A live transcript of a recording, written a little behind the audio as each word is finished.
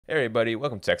Hey everybody,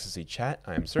 welcome to XSC Chat.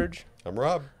 I'm Serge. I'm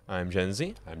Rob. I'm Gen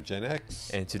Z. I'm Gen X.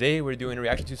 And today we're doing a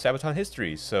reaction to Sabaton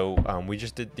History. So we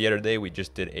just did, the other day, we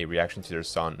just did a reaction to their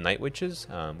song Night Witches,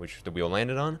 which the wheel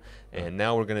landed on. And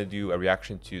now we're going to do a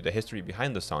reaction to the history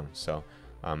behind the song. So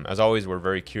as always, we're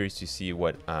very curious to see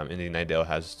what Indian Idol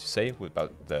has to say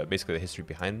about basically the history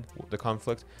behind the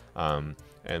conflict.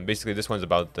 And basically this one's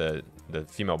about the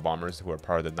female bombers who are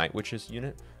part of the Night Witches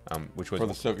unit. Which was for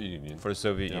the Soviet Union. For the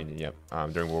Soviet Union, yep.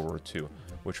 During World War II,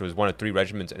 which was one of 3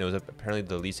 regiments, and it was apparently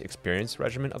the least experienced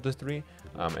regiment of the 3.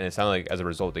 And it sounded like as a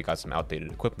result they got some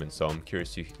outdated equipment. So I'm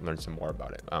curious to learn some more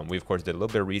about it. We of course did a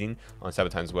little bit of reading on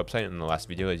Sabaton's website in the last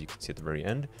video, as you can see at the very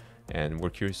end, and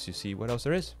we're curious to see what else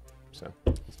there is. So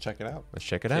let's check it out. Let's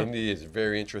check it out. Indy is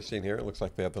very interesting here. It looks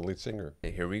like they have the lead singer.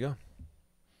 Okay, here we go.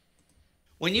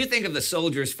 When you think of the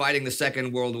soldiers fighting the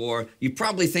Second World War, you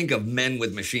probably think of men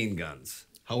with machine guns.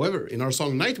 However, in our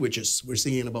song Night Witches, we're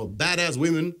singing about badass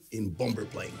women in bomber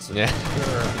planes. Yeah.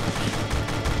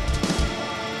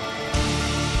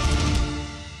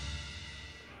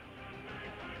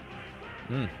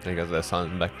 There goes that song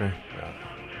in the background. Yeah.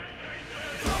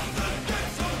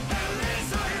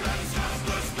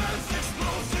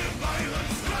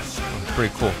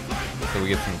 Pretty cool. So we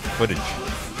get some footage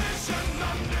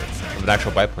of an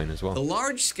actual biplane as well. The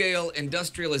large-scale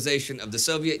industrialization of the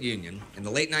Soviet Union in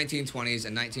the late 1920s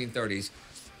and 1930s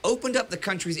opened up the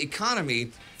country's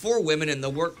economy for women in the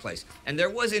workplace, and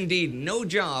there was indeed no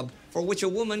job for which a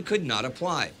woman could not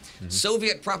apply.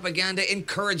 Soviet propaganda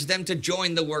encouraged them to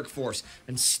join the workforce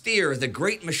and steer the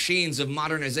great machines of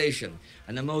modernization,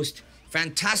 and the most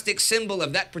fantastic symbol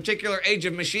of that particular age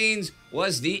of machines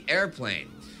was the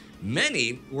airplane.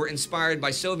 Many were inspired by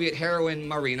Soviet heroine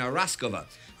Marina Raskova,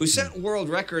 who set world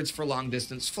records for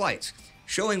long-distance flights,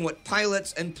 showing what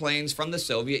pilots and planes from the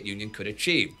Soviet Union could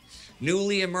achieve.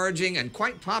 Newly emerging and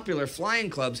quite popular flying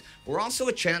clubs were also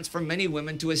a chance for many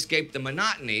women to escape the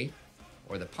monotony,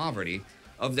 or the poverty,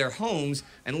 of their homes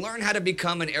and learn how to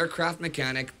become an aircraft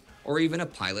mechanic or even a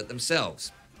pilot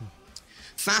themselves.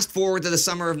 Fast forward to the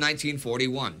summer of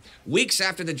 1941. Weeks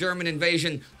after the German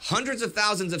invasion, hundreds of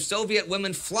thousands of Soviet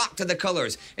women flocked to the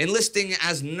colors, enlisting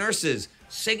as nurses,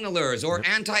 signalers, or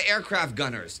anti-aircraft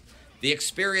gunners. The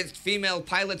experienced female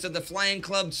pilots of the flying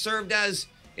club served as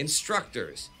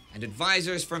instructors and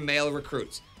advisors for male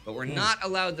recruits, but were not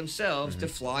allowed themselves to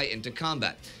fly into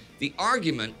combat. The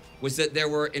argument was that there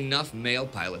were enough male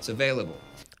pilots available.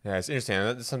 Yeah, it's interesting.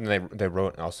 That's something they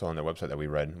wrote also on their website that we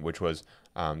read, which was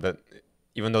that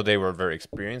even though they were very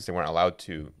experienced, they weren't allowed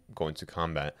to go into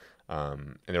combat.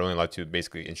 And they're only allowed to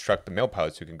basically instruct the male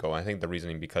pilots who can go. I think the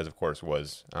reasoning, because of course,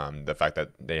 was the fact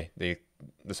that the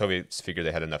Soviets figured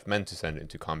they had enough men to send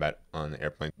into combat on the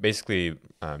airplane. Basically,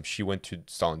 she went to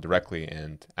Stalin directly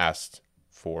and asked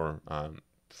to form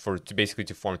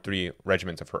 3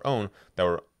 regiments of her own that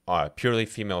were purely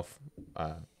female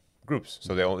groups.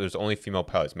 So there's only female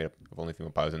pilots, made up of only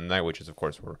female pilots, and the Night Witches, of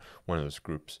course, were one of those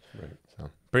groups. Right. So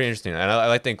pretty interesting, and I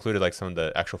like they included like some of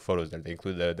the actual photos there. They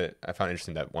included I found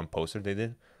interesting that one poster they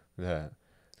did, one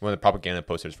of the propaganda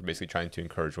posters for basically trying to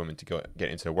encourage women to get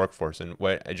into the workforce. And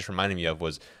what it just reminded me of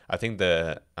was, I think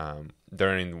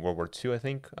during World War II, I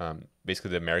think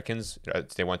basically the Americans,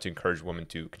 they want to encourage women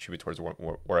to contribute towards the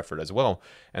war effort as well.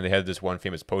 And they had this one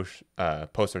famous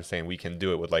poster saying "We can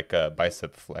do it" with like a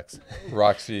bicep flex.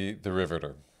 Roxy the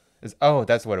Riveter. Oh,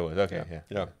 that's what it was. Okay,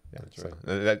 yeah. That's so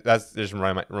right. That's just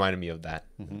reminded me of that.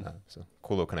 So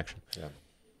cool little connection. Yeah.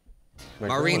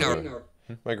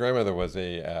 My grandmother was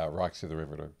a Roxy the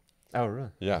Riveter. Oh, really?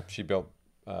 Yeah, she built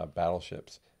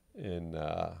battleships in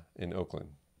Oakland.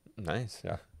 Nice.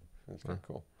 Yeah, that's kind of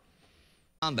cool.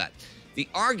 Combat. The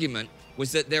argument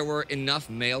was that there were enough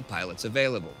male pilots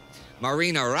available.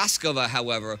 Marina Raskova,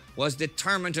 however, was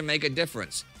determined to make a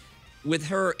difference. With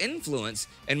her influence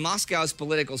in Moscow's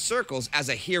political circles as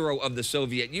a hero of the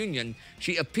Soviet Union,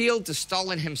 she appealed to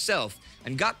Stalin himself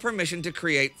and got permission to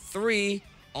create 3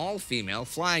 all-female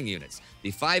flying units: the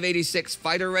 586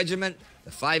 Fighter Regiment,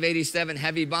 the 587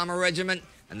 Heavy Bomber Regiment,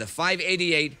 and the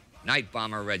 588 Night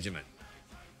Bomber Regiment.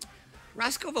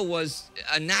 Raskova was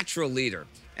a natural leader,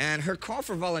 and her call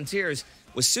for volunteers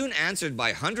was soon answered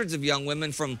by hundreds of young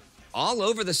women from all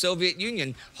over the Soviet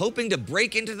Union hoping to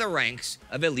break into the ranks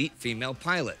of elite female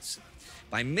pilots.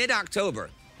 By mid-October,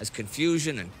 as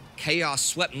confusion and chaos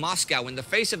swept Moscow in the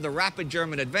face of the rapid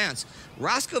German advance,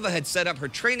 Raskova had set up her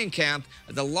training camp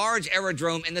at the large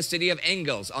aerodrome in the city of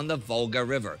Engels on the Volga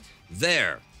River.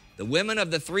 There, the women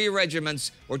of the 3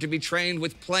 regiments were to be trained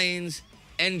with planes,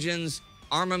 engines,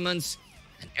 armaments,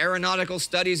 and aeronautical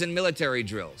studies and military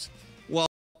drills.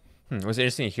 What's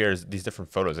interesting here is these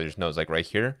different photos. I just noticed, like right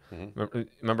here.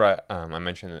 Remember, I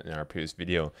mentioned in our previous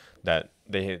video that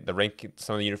the rank,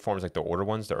 some of the uniforms, like the older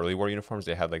ones, the early war uniforms,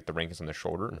 they had like the rankings on the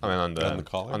shoulder, I mean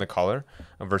on the collar,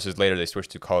 versus later they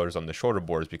switched to collars on the shoulder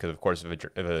boards because, of course, if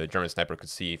a German sniper could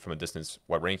see from a distance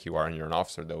what rank you are and you're an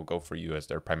officer, they'll go for you as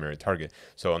their primary target.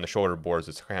 So on the shoulder boards,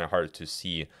 it's kind of hard to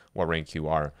see what rank you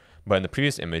are. But in the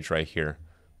previous image right here,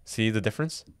 see the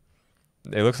difference?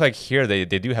 It looks like here they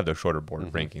do have the shoulder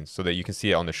board rankings so that you can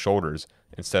see it on the shoulders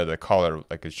instead of the collar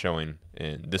like it's showing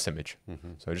in this image.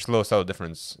 So just a little subtle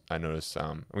difference I noticed.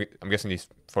 I'm guessing these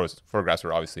photographs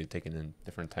were obviously taken in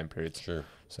different time periods. Sure.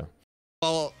 So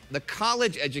While the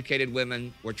college-educated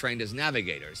women were trained as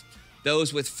navigators,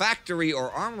 those with factory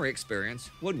or armory experience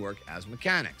would work as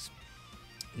mechanics.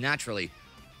 Naturally,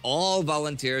 all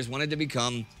volunteers wanted to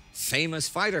become famous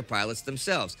fighter pilots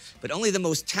themselves, but only the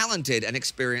most talented and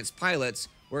experienced pilots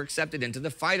were accepted into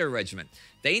the fighter regiment.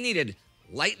 They needed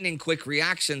lightning-quick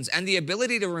reactions and the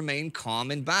ability to remain calm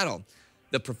in battle.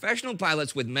 The professional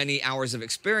pilots with many hours of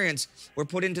experience were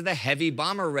put into the heavy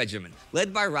bomber regiment,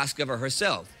 led by Raskova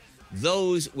herself.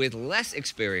 Those with less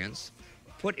experience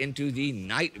were put into the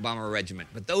night bomber regiment,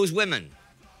 but those women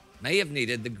may have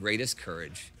needed the greatest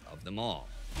courage of them all.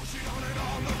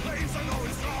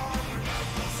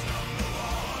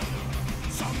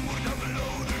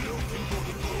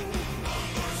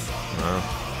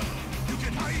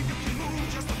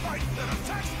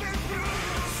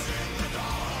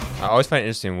 I always find it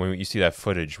interesting when you see that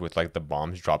footage with like the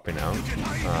bombs dropping out.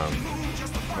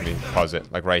 Let me pause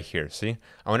it, like right here. See,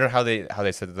 I wonder how they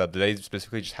set it up. Did they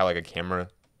specifically just have like a camera,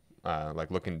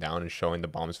 like looking down and showing the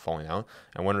bombs falling out?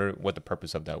 I wonder what the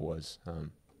purpose of that was.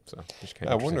 So just kind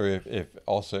I of wonder if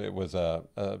also it was a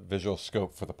visual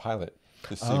scope for the pilot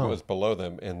to see what was below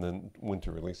them and then when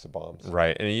to release the bombs.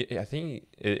 Right, and I think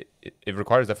it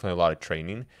requires definitely a lot of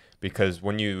training because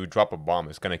when you drop a bomb,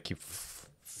 it's gonna keep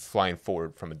flying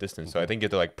forward from a distance. So I think you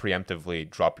have to like preemptively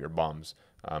drop your bombs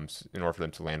in order for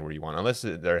them to land where you want, unless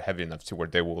they're heavy enough to where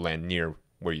they will land near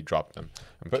where you drop them.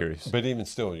 I'm curious. But even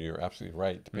still, you're absolutely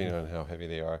right. Depending on how heavy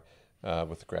they are,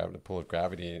 with the pull of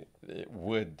gravity,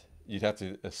 you'd have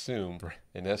to assume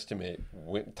and estimate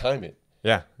time it.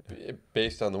 Yeah,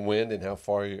 based on the wind and how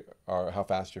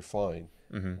fast you're flying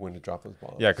when to drop those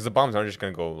bombs. Yeah, because the bombs aren't just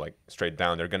gonna go like straight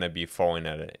down; they're gonna be falling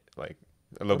at it like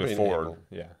a little bit forward.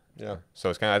 Yeah.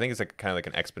 So it's I think it's like kind of like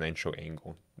an exponential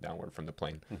angle downward from the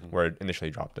plane where it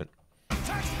initially dropped it.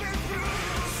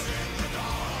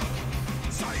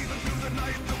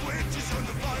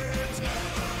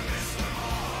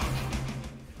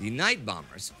 The night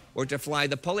bombers were to fly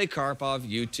the Polikarpov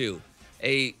U-2,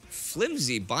 a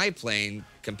flimsy biplane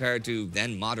compared to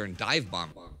then modern dive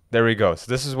bomber. There we go.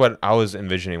 So this is what I was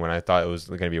envisioning when I thought it was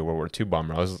going to be a World War II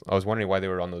bomber. I was wondering why they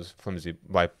were on those flimsy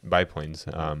biplanes,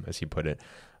 as he put it,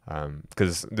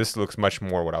 because this looks much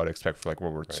more what I would expect for like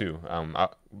World War II.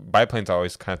 Biplanes I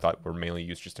always kind of thought were mainly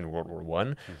used just in World War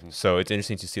I. So it's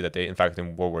interesting to see that in fact,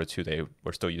 in World War II, they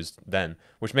were still used then,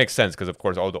 which makes sense because, of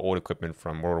course, all the old equipment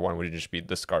from World War I would just be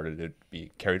discarded. It'd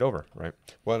be carried over, right?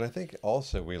 Well, and I think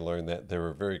also we learned that they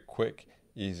were very quick,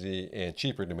 easy, and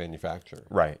cheaper to manufacture.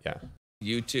 Right, yeah.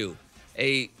 U-2,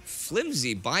 a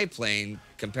flimsy biplane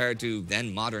compared to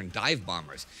then modern dive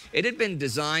bombers. It had been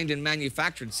designed and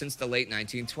manufactured since the late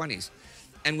 1920s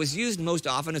and was used most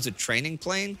often as a training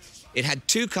plane. It had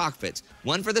two cockpits,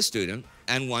 one for the student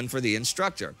and one for the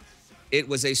instructor. It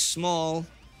was a small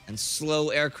and slow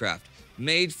aircraft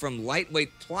made from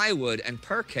lightweight plywood and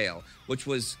percale, which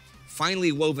was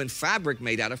finely woven fabric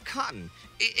made out of cotton.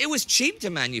 It was cheap to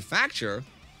manufacture,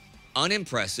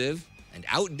 unimpressive, and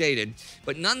outdated,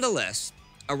 but nonetheless,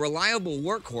 a reliable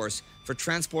workhorse for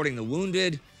transporting the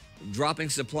wounded, dropping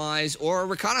supplies, or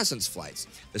reconnaissance flights.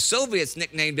 The Soviets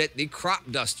nicknamed it the crop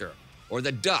duster, or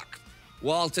the duck,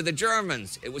 while to the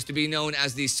Germans, it was to be known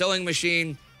as the sewing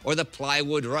machine or the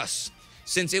plywood Russ,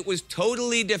 since it was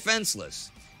totally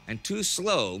defenseless and too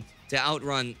slow to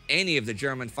outrun any of the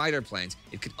German fighter planes.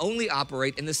 It could only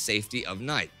operate in the safety of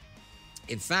night.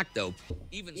 In fact, though,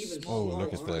 even small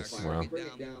look at this. Wow.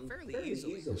 Down fairly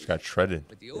easily. Just got shredded.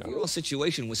 But the overall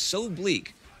situation was so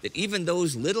bleak that even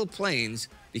those little planes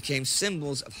became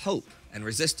symbols of hope and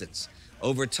resistance.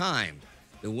 Over time,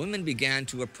 the women began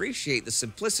to appreciate the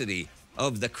simplicity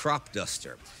of the crop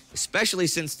duster, especially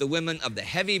since the women of the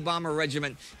heavy bomber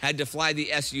regiment had to fly the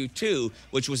Su-2,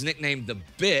 which was nicknamed the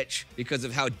bitch because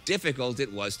of how difficult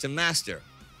it was to master.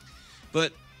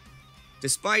 But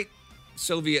despite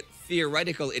Soviet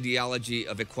theoretical ideology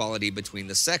of equality between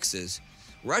the sexes,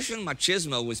 Russian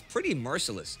machismo was pretty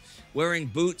merciless, wearing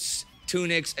boots,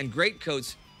 tunics, and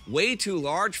greatcoats way too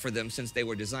large for them since they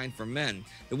were designed for men,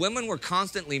 the women were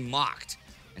constantly mocked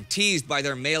and teased by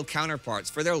their male counterparts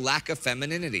for their lack of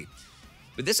femininity.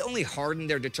 But this only hardened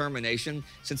their determination,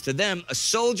 since to them, a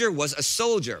soldier was a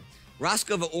soldier.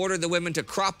 Raskova ordered the women to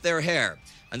crop their hair,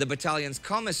 and the battalion's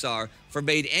commissar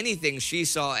forbade anything she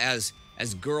saw as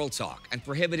girl talk and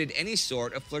prohibited any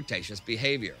sort of flirtatious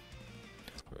behavior.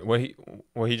 What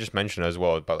he just mentioned as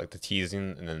well about like the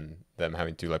teasing and then them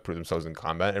having to like prove themselves in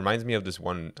combat. It reminds me of this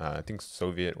one I think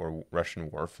Soviet or Russian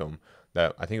war film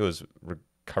that I think it was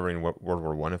covering World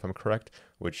War I, if I'm correct,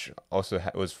 which also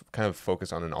was kind of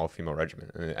focused on an all-female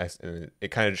regiment, and it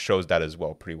kind of shows that as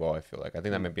well pretty well. I feel like I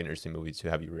think that might be an interesting movie to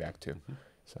have you react to.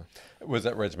 So Was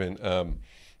that regiment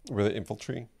were they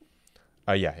infantry?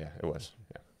 Yeah, it was.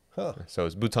 Yeah. Huh. So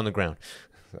it's boots on the ground.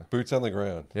 So, Boots on the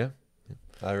ground. yeah.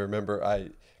 I remember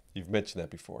you've mentioned that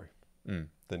before. Mm.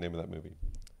 The name of that movie.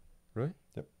 Really?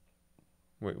 Yep.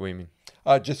 Wait, what do you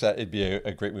mean? Just that it'd be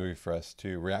a great movie for us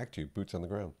to react to. Boots on the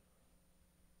ground.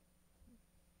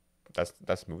 That's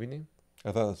the movie name?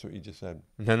 I thought that's what you just said.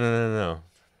 No.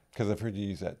 Because I've heard you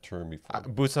use that term before.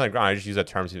 Boots on the ground. I just use that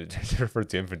term to refer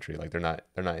to infantry. Like they're not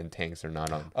in tanks. They're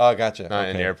not on. Oh, gotcha. Not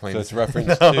in airplanes. So it's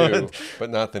reference No. to, but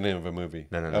not the name of a movie.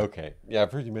 No. Okay. Yeah,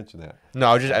 I've heard you mention that. No,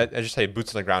 I just say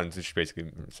boots on the ground. It's just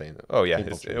basically saying, oh yeah,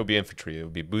 Infantry. it'll be infantry. It'll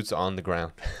be boots on the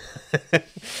ground.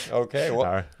 Okay. Well,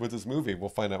 All right. with this movie, we'll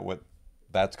find out what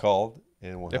that's called,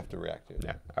 and we'll Yep. have to react to it.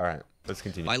 Yeah. All right. Let's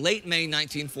continue. By late May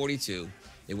 1942,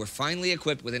 they were finally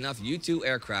equipped with enough U-2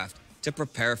 aircraft to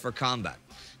prepare for combat.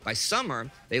 By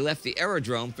summer, they left the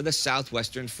aerodrome for the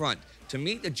southwestern front to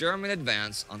meet the German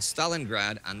advance on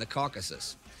Stalingrad and the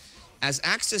Caucasus. As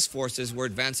Axis forces were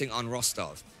advancing on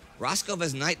Rostov,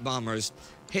 Raskova's night bombers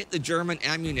hit the German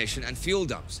ammunition and fuel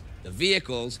dumps, the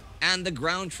vehicles, and the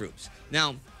ground troops.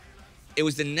 Now, it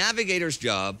was the navigator's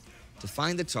job to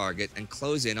find the target and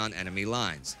close in on enemy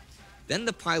lines. Then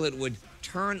the pilot would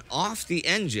turn off the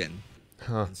engine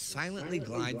and silently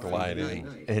glide through the Gliding.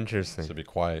 night. Interesting. So be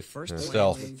quiet. First,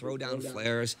 Stealth. planes would throw down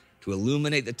flares to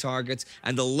illuminate the targets,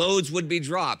 and the loads would be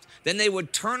dropped. Then they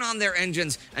would turn on their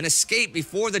engines and escape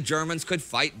before the Germans could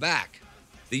fight back.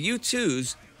 The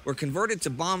U-2s were converted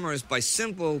to bombers by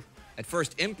simple, at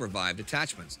first improvised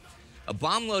attachments. A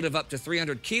bomb load of up to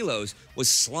 300 kilos was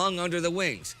slung under the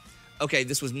wings. Okay,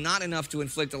 this was not enough to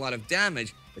inflict a lot of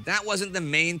damage, but that wasn't the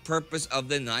main purpose of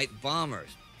the night bombers.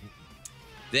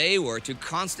 They were to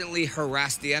constantly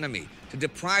harass the enemy, to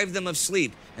deprive them of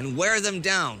sleep, and wear them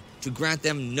down to grant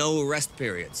them no rest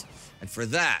periods. And for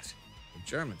that, the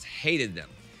Germans hated them.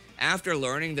 After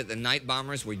learning that the night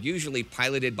bombers were usually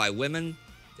piloted by women,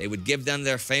 they would give them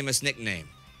their famous nickname,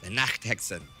 the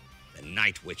Nachthexen, the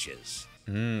Night Witches.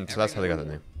 So that's how they got the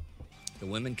name. The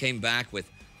women came back with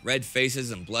red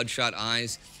faces and bloodshot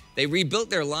eyes. They rebuilt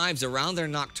their lives around their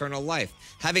nocturnal life,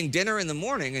 having dinner in the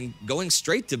morning and going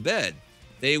straight to bed.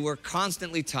 They were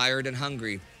constantly tired and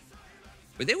hungry,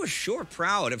 but they were sure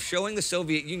proud of showing the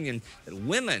Soviet Union that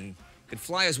women could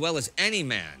fly as well as any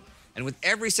man. And with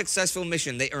every successful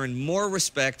mission, they earned more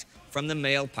respect from the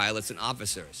male pilots and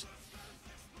officers.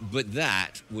 But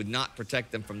that would not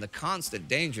protect them from the constant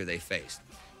danger they faced.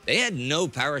 They had no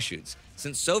parachutes,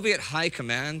 since Soviet high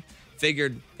command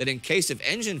figured that in case of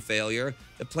engine failure,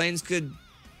 the planes could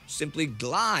simply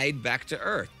glide back to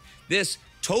Earth. This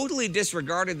totally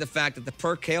disregarded the fact that the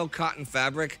percale cotton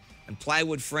fabric and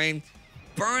plywood frame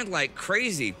burned like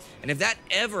crazy. And if that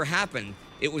ever happened,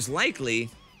 it was likely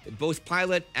that both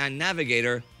pilot and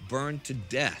navigator burned to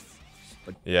death.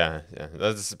 But Yeah.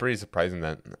 That's pretty surprising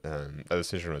that that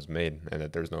decision was made and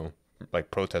that there's no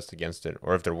like protest against it,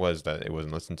 or if there was, that it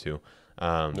wasn't listened to.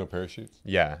 No parachutes.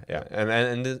 Yeah.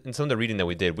 And in some of the reading that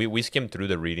we did, we skimmed through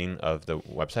the reading of the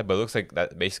website, but it looks like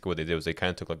that basically what they did was they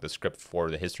kind of took like the script for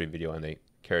the history video and they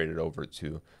carried it over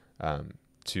to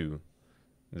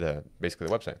the basically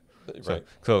the website. Right.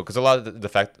 So because a lot of the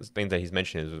things that he's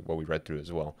mentioning is what we read through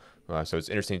as well. So it's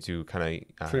interesting to kind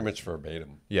of Pretty much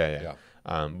verbatim. Yeah.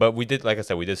 But we did, like I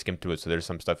said, we did skim through it. So there's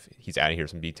some stuff he's adding here,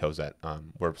 some details that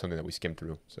were something that we skimmed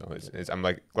through. So I'm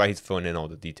like glad he's filling in all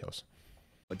the details.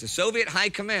 But to Soviet high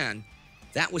command,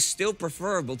 that was still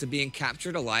preferable to being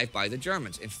captured alive by the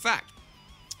Germans. In fact,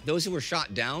 those who were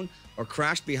shot down or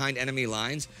crashed behind enemy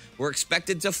lines were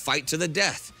expected to fight to the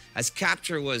death, as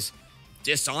capture was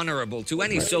dishonorable to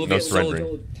any Soviet No soldier.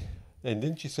 surrendering. And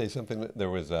didn't you say something that there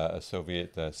was a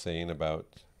Soviet saying about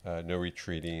no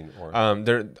retreating or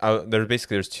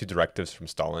There's two directives from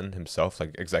Stalin himself,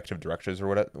 like executive directives or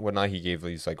whatnot. He gave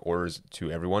these like orders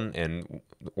to everyone, and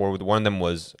one of them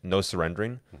was no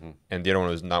surrendering, and the other one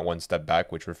was not one step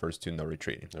back, which refers to no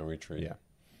retreating. no retreat? Yeah.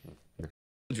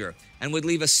 and would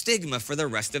leave a stigma for the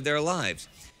rest of their lives.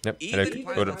 Yep, and Even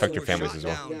it would affect their pilots families were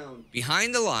as shot well. down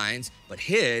behind the lines, but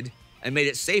hid and made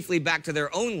it safely back to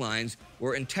their own lines,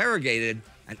 were interrogated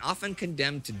and often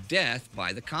condemned to death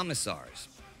by the commissars.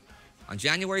 On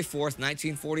January 4th,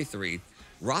 1943,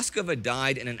 Roskova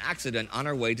died in an accident on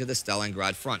her way to the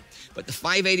Stalingrad front. But the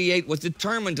 588 was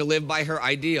determined to live by her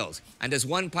ideals. And as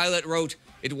one pilot wrote,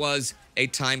 it was a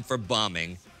time for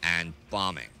bombing and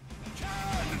bombing.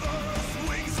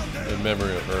 In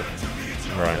memory of her.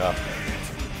 Right. Yeah.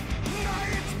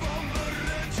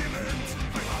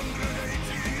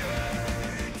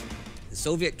 The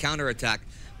Soviet counterattack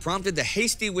prompted the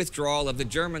hasty withdrawal of the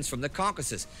Germans from the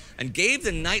Caucasus and gave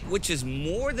the Night Witches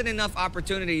more than enough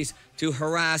opportunities to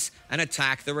harass and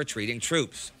attack the retreating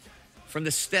troops. From the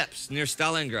steppes near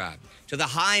Stalingrad to the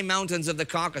high mountains of the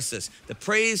Caucasus, the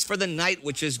praise for the Night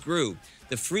Witches grew.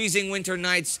 The freezing winter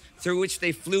nights through which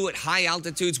they flew at high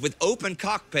altitudes with open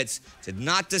cockpits did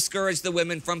not discourage the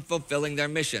women from fulfilling their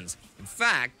missions. In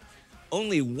fact,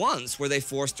 only once were they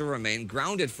forced to remain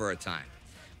grounded for a time.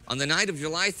 On the night of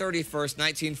July 31st,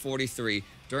 1943,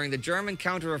 during the German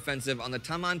counteroffensive on the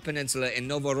Taman Peninsula in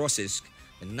Novorossiysk,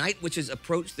 the Night Witches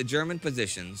approached the German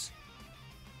positions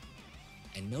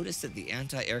and noticed that the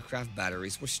anti-aircraft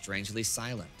batteries were strangely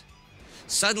silent.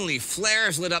 Suddenly,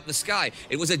 flares lit up the sky.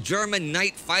 It was a German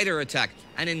night fighter attack,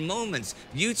 and in moments,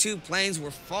 U-2 planes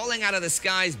were falling out of the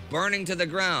skies, burning to the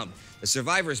ground. The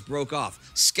survivors broke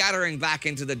off, scattering back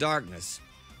into the darkness.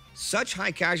 Such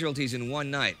high casualties in one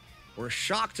night were a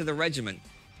shock to the regiment,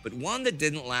 but one that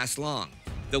didn't last long.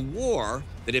 The war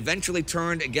that eventually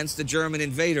turned against the German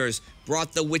invaders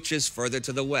brought the witches further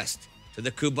to the west, to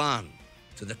the Kuban,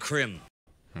 to the Krim.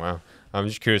 Wow. I'm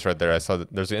just curious right there. I saw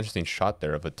that there's an interesting shot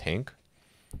there of a tank.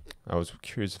 I was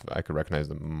curious if I could recognize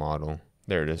the model.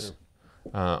 There it is.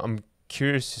 I'm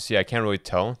curious to see. I can't really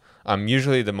tell.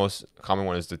 Usually the most common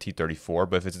one is the T-34,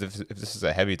 but if this is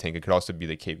a heavy tank, it could also be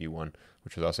the KV-1,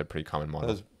 which was also a pretty common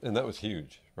model. That was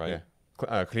huge, right? Yeah.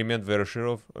 Kliment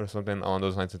Veroshirov or something along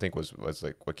those lines, I think was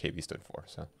like what KV stood for.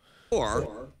 So.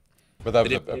 But that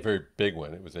was a very big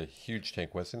one. It was a huge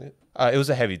tank, wasn't it? It was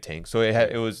a heavy tank, so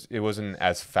it wasn't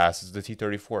as fast as the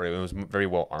T-34. It was very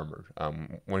well armored.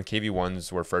 When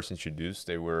KV-1s were first introduced,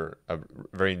 they were a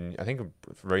very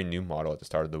new model at the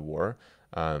start of the war.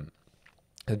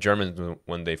 The Germans,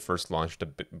 when they first launched the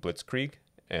Blitzkrieg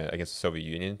against the Soviet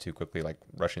Union to quickly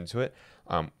rush into it,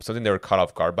 something they were caught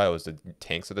off guard by was the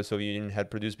tanks that the Soviet Union had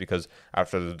produced, because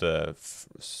after the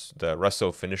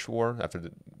Russo-Finnish War,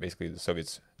 after basically the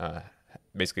Soviets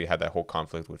basically had that whole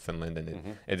conflict with Finland, and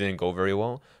it didn't go very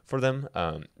well for them.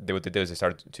 What they did is they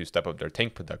started to step up their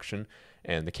tank production,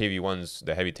 and the KV-1s,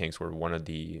 the heavy tanks, were one of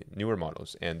the newer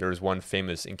models. And there was one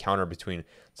famous encounter between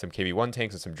some KV-1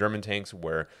 tanks and some German tanks,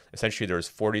 where essentially there was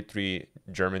 43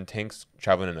 German tanks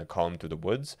traveling in a column through the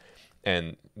woods.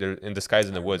 And there, in disguise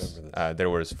in the woods, there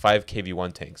was 5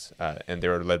 KV-1 tanks, and they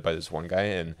were led by this one guy,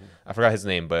 and I forgot his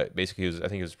name, but basically I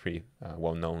think he was a pretty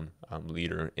well-known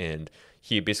leader, and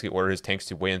he basically ordered his tanks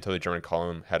to wait until the German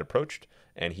column had approached,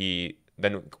 and he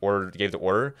then gave the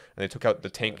order, and they took out the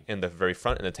tank in the very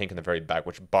front and the tank in the very back,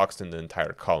 which boxed in the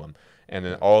entire column, and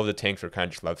then all of the tanks were kind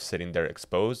of just left sitting there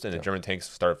exposed, and the German tanks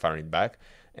started firing back.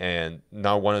 And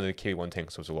not one of the KV-1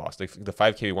 tanks was lost. The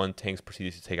 5 KV-1 tanks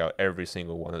proceeded to take out every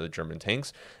single one of the German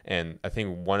tanks, and I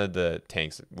think one of the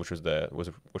tanks, which was the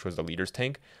leader's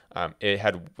tank, it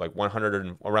had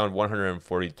around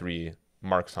 143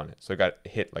 marks on it. So it got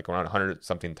hit around 100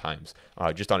 something times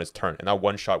just on its turn, and not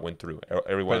one shot went through.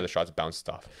 Every one of the shots bounced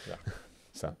off. Yeah.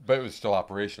 So, but it was still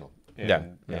operational.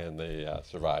 And they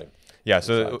survived. Yeah,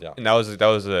 so and that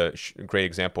was a great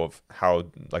example of how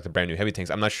the brand new heavy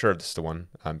tanks. I'm not sure if this is the one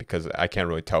because I can't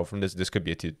really tell from this. This could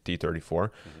be a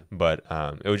T-34, but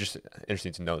it was just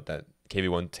interesting to note that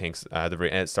KV-1 tanks at the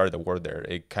very end started the war there.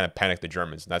 It kind of panicked the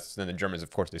Germans. Then the Germans, of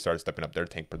course, they started stepping up their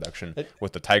tank production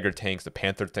with the Tiger tanks, the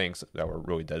Panther tanks that were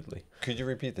really deadly. Could you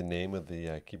repeat the name of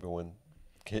the KV-1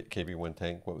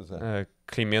 tank? What was that?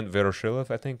 Kliment Veroshilov,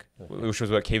 I think, which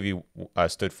was what KV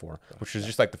stood for, which is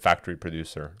just the factory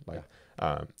producer.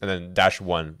 And then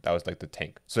 -1, that was the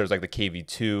tank. So there's the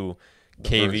KV-2,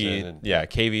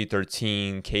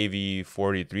 KV-13,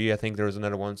 KV-43, I think there was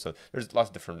another one. So there's lots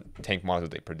of different tank models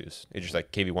that they produce. It's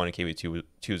just KV-1 and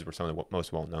KV-2s were some of the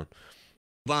most well-known.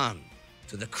 Kuban,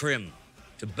 to the Krim,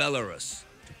 to Belarus,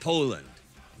 to Poland,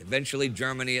 and eventually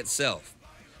Germany itself.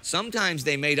 Sometimes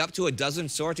they made up to a dozen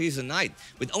sorties a night,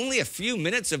 with only a few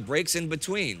minutes of breaks in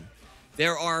between.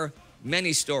 There are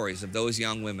many stories of those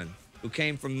young women who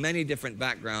came from many different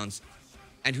backgrounds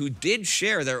and who did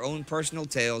share their own personal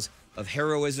tales of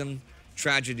heroism,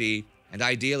 tragedy, and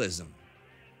idealism.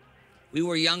 We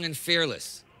were young and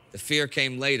fearless. The fear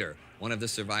came later, one of the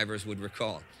survivors would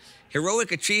recall.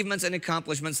 Heroic achievements and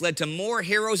accomplishments led to more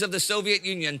heroes of the Soviet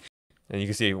Union. And you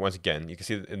can see, once again, you can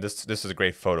see this is a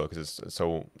great photo because it's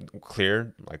so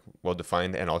clear, like well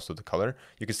defined, and also the color.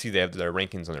 You can see they have their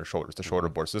rankings on their shoulders, the shoulder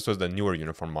boards. So this was the newer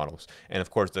uniform models. And of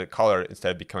course, the collar,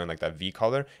 instead of becoming like that V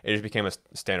collar, it just became a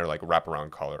standard like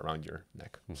wraparound collar around your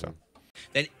neck. So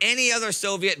Than any other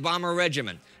Soviet bomber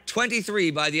regiment,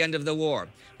 23 by the end of the war,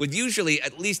 with usually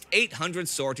at least 800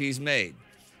 sorties made.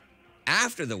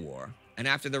 After the war, and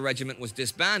after the regiment was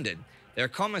disbanded, their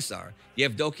commissar,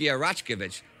 Yevdokia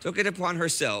Rachkevich, took it upon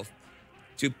herself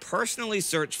to personally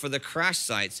search for the crash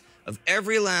sites of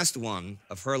every last one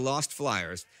of her lost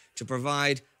flyers to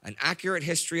provide an accurate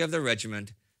history of the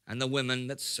regiment and the women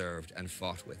that served and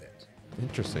fought with it.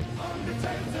 interesting.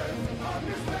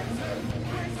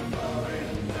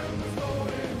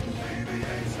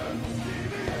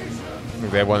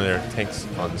 They had one of their tanks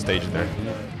on the stage in there.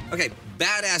 Okay,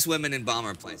 badass women in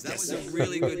bomber planes. That was a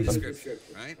really good description,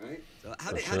 right? So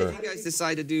how did you guys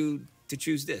decide to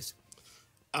choose this?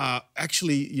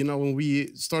 Actually, you know, when we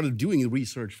started doing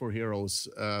research for heroes,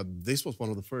 this was one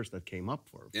of the first that came up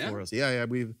for us. Yeah,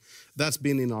 that's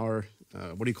been in our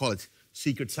what do you call it?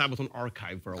 Secret Sabaton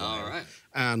archive for a while. All right.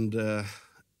 And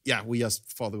yeah, we just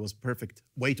thought it was a perfect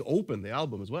way to open the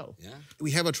album as well. Yeah. We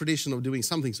have a tradition of doing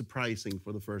something surprising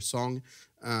for the first song,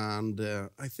 and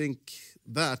I think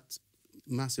that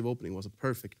massive opening was a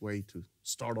perfect way to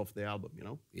start off the album, you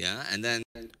know? Yeah, and then...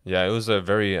 Yeah, it was a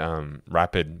very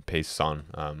rapid paced song.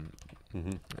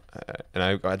 And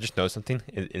I just noticed something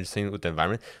interesting with the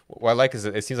environment. What I like is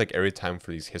it seems like every time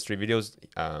for these history videos,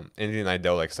 Indian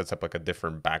Idol like sets up like a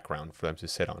different background for them to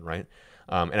sit on, right?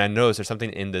 And I noticed there's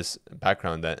something in this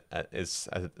background that is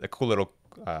a cool little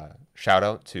shout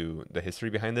out to the history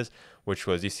behind this, which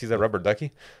was, you see the rubber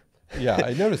ducky? Yeah,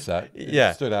 I noticed that.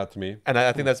 It stood out to me. And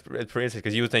I think that's pretty interesting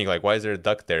because you would think like, why is there a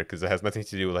duck there? Because it has nothing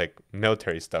to do with like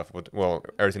military stuff. Well,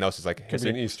 everything else is like Could be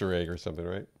an Easter egg or something,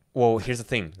 right? Well, here's the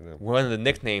thing. One of the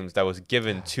nicknames that was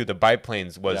given to the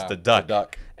biplanes was the duck.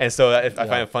 duck. And so I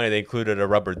find it funny they included a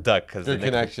rubber duck because good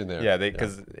connection there. Yeah,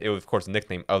 because it was, of course, the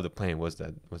nickname of the plane was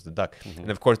the duck. And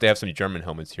of course, they have some German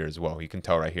helmets here as well. You can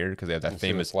tell right here because they have that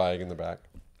famous flag in the back.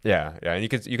 Yeah, and you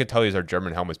can tell these are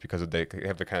German helmets because they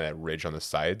have the kind of that ridge on the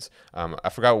sides. I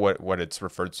forgot what it's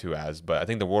referred to as, but I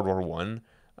think the World War One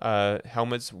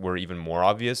helmets were even more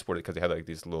obvious because they had like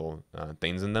these little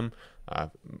things in them,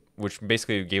 which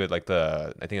basically gave it like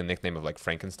a nickname of like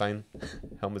Frankenstein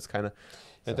helmets kind of.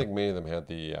 I think many of them had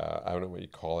the I don't know what you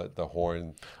call it, the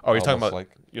horn. Oh, you're talking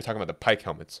about the Pike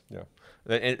helmets. Yeah.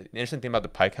 The interesting thing about the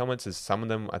Pike helmets is some of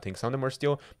them were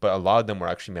steel, but a lot of them were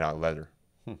actually made out of leather.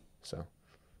 So.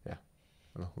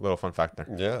 A little fun fact there.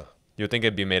 Yeah. You would think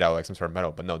it'd be made out of like some sort of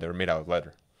metal, but no, they were made out of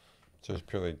leather. So it's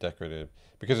purely decorative.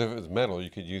 Because if it was metal, you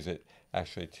could use it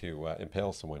actually to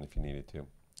impale someone if you needed to.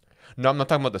 No, I'm not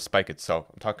talking about the spike itself.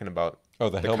 I'm talking about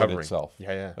the helmet covering itself.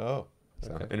 Yeah. Oh.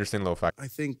 So, interesting little fact. I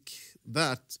think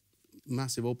that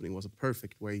massive opening was a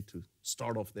perfect way to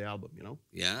start off the album, you know?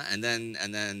 Yeah, and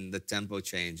then the tempo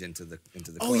change into the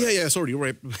Oh chorus. yeah, sorry, you're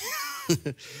right.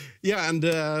 Yeah,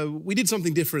 and we did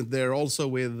something different there also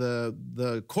with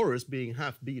the chorus being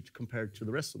half beat compared to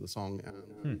the rest of the song,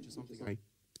 which is something I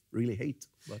really hate.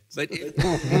 But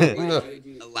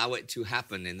allow it to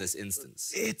happen in this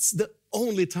instance. It's the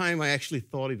only time I actually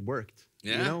thought it worked.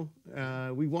 Yeah? You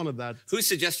know, we wanted that. Whose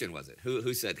suggestion was it?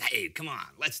 Who said, "Hey, come on,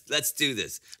 let's do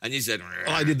this"? And you said,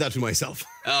 Oh, I did that to myself.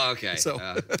 "Oh, okay." So,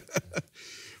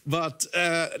 but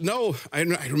no, I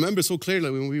remember so clearly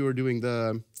when we were doing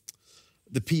the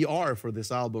PR for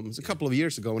this album. It's a couple of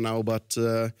years ago now, but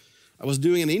I was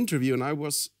doing an interview and I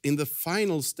was in the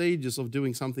final stages of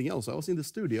doing something else. I was in the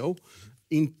studio.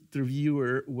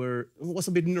 Interviewer was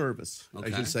a bit nervous, I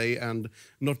should say, and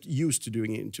not used to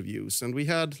doing interviews. And we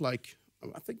had like,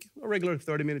 I think, a regular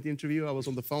 30-minute interview. I was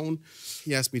on the phone.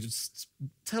 He asked me to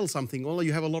tell something. Well,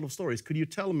 you have a lot of stories. Could you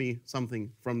tell me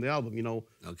something from the album, you know,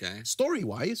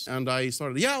 story-wise? And I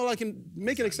started, I can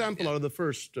make an example out of the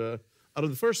first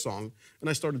song. And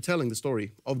I started telling the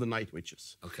story of the Night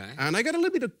Witches. Okay. And I got a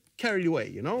little bit carried away,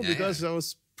 you know, because I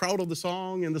was proud of the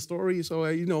song and the story. So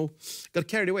I, got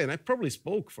carried away. And I probably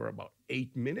spoke for about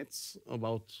 8 minutes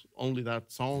about only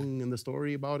that song and the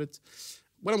story about it.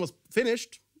 When I was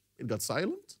finished, it got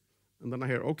silent, and then I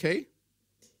hear, okay,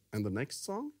 and the next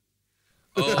song?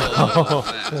 Oh,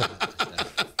 man.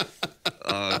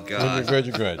 Oh, God.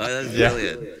 Good. Oh, that's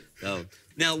brilliant. No.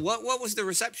 Now, what was the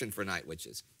reception for Night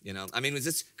Witches? You know, I mean, was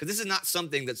this because this is not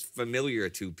something that's familiar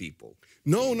to people?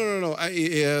 No.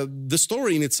 The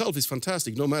story in itself is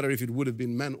fantastic, no matter if it would have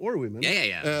been men or women.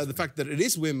 Yeah. The fact that it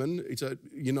is women, it's a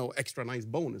extra nice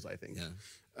bonus, I think. Yeah.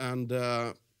 And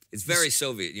it's very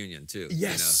Soviet Union too.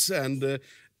 yes, you know? And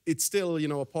it's still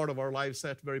a part of our live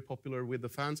set, very popular with the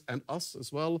fans and us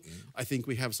as well. Mm. I think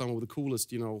we have some of the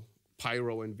coolest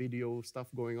pyro and video stuff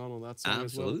going on that song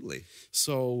as well. Absolutely.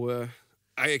 So.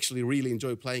 I actually really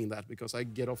enjoy playing that because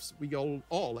we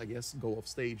all, I guess, go off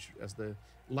stage as the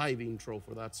live intro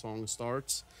for that song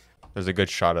starts. There's a good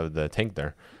shot of the tank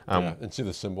there. Yeah, and see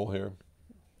the symbol here?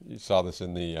 You saw this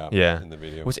in the in the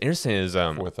video. What's interesting is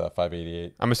with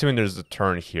 588. I'm assuming there's a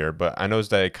turn here, but I noticed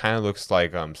that it kind of looks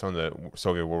like some of the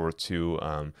Soviet World War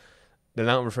II. They're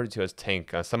not referred to as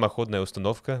tank. Samochodная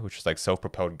установка, which is like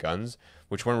self-propelled guns,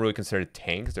 which weren't really considered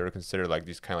tanks. They were considered like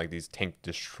these tank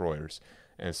destroyers,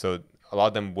 and so a lot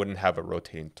of them wouldn't have a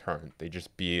rotating turn. They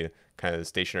just be kind of a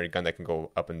stationary gun that can go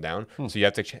up and down. So you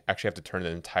have to actually have to turn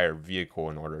the entire vehicle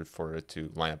in order for it to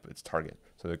line up its target.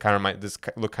 So it kind of this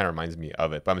look kind of reminds me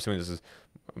of it, but I'm assuming this is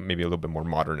maybe a little bit more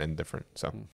modern and different.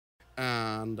 So,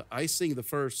 and I sing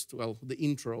the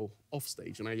intro off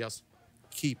stage, and I just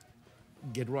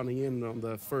get running in on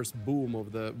the first boom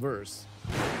of the verse.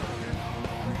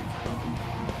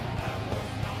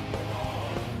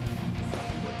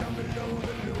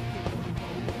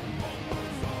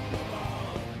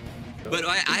 But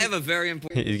I have a very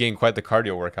important... He's getting quite the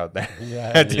cardio workout there.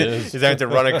 Yeah, he is. He's having to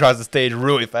run across the stage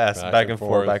really fast, back and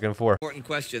forth, back and forth. Important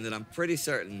question that I'm pretty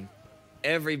certain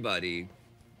everybody,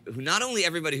 not only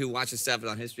everybody who watches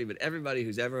Sabaton History, but everybody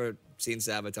who's ever seen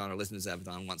Sabaton or listened to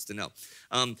Sabaton wants to know.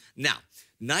 Now,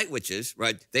 Night Witches,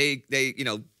 right? They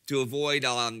to avoid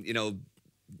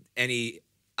any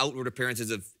outward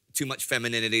appearances of too much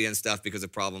femininity and stuff because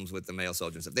of problems with the male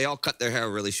soldiers and stuff. They all cut their hair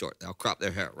really short. They all crop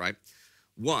their hair, right?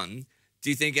 One, do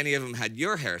you think any of them had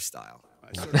your hairstyle?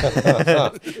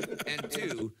 And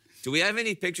two, do we have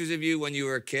any pictures of you when you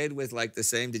were a kid with like the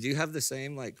same? Did you have the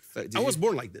same like? I was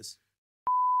born like this.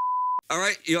 All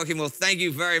right, Joachim. Well, thank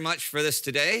you very much for this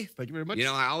today. Thank you very much.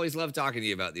 I always love talking to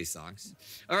you about these songs.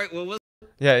 All right. Well,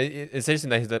 yeah, it's interesting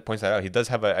that he points that out. He does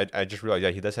have I just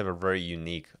realized, he does have a very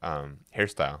unique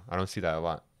hairstyle. I don't see that a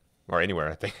lot, or anywhere,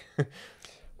 I think.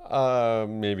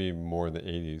 Maybe more in the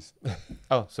 80s.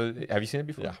 Oh, so have you seen it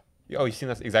before? Yeah. Oh, you've seen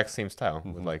that exact same style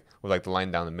with like the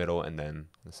line down the middle and then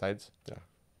the sides. Yeah.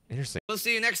 Interesting. we'll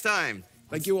see you next time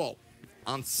Thank you all.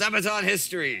 on Sabaton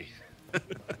History.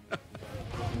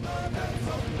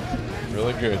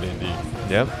 Really good, indeed.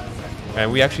 Yep.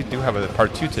 And we actually do have a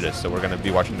part 2 to this, so we're gonna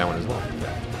be watching that one as well.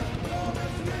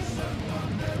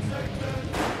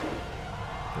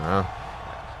 Wow.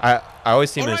 I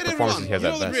always see him in his performances. He has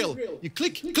that best. Drill. You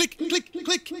click,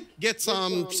 get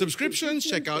some subscriptions,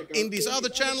 check out Indy's other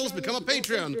channels, become a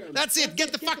Patreon. That's it.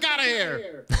 Get the fuck out of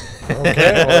here.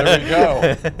 Okay, well, there we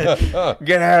go.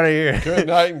 Get out of here. Good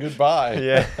night and goodbye.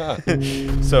 Yeah.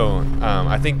 So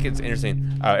I think it's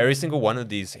interesting. Every single one of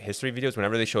these history videos,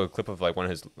 whenever they show a clip of like one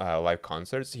of his live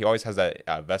concerts, he always has that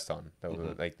vest on. That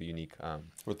was like the unique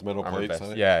with the metal armor plates vest.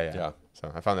 on it? Yeah.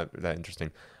 So I found that interesting.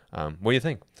 What do you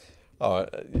think? Oh,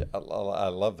 I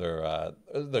love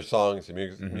their songs. The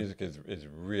music is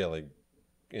really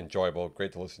enjoyable,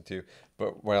 great to listen to.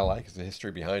 But what I like is the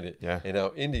history behind it. Yeah. And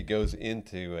how Indy goes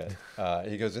into it.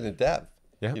 He goes into depth.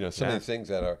 Yeah. Some of these things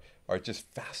that are just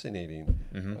fascinating.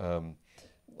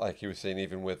 Like he was saying,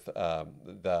 even with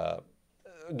not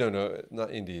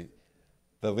Indy.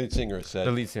 The lead singer said.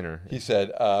 The lead singer. He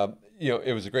said,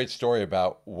 it was a great story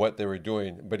about what they were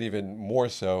doing, but even more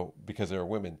so because they were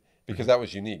women. Because that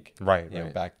was unique, right?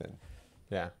 Back then.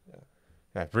 Yeah,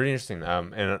 pretty interesting.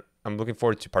 And I'm looking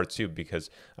forward to part 2 because,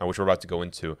 which we're about to go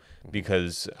into,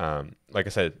 because, like I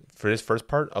said, for this first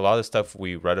part, a lot of the stuff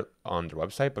we read on their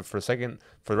website, but for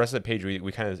the rest of the page, we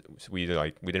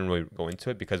didn't really go into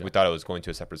it because we thought it was going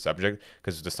to a separate subject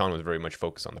because the song was very much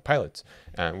focused on the pilots.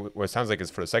 And what it sounds like is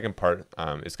for the second part,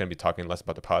 it's going to be talking less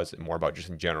about the pilots and more about just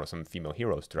in general some female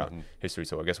heroes throughout history.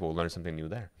 So I guess we'll learn something new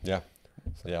there. Yeah,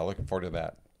 looking forward to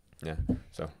that. Yeah.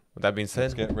 So with that being said,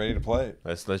 let's get ready to play.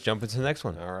 Let's jump into the next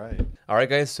one. All right,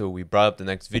 guys. So we brought up the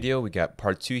next video. We got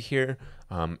part 2 here.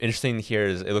 Interesting here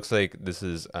is it looks like this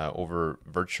is over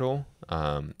virtual,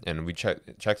 and we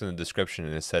checked in the description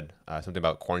and it said something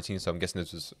about quarantine. So I'm guessing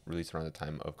this was released around the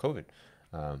time of COVID,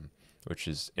 which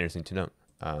is interesting to note.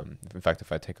 In fact,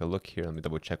 if I take a look here, let me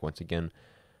double check once again.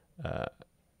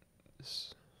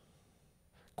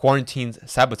 Quarantine's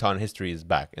Sabaton History is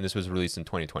back, and this was released in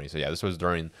 2020. So yeah, this was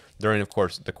during of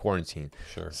course the quarantine.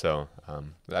 Sure. So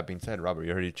that being said, Robert,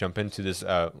 you ready to jump into this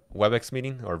WebEx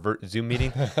meeting or Zoom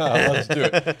meeting? Let's do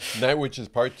it. Night Witches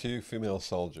Part 2, Female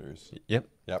Soldiers. Yep.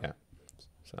 Yep. Yeah.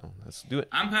 So let's do it.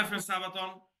 I'm Per from Sabaton.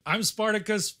 I'm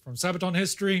Spartacus from Sabaton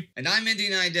History. And I'm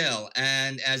Indy Nidell,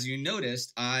 and as you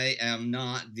noticed, I am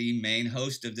not the main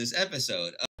host of this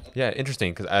episode. Yeah,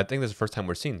 interesting, because I think this is the first time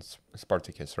we're seeing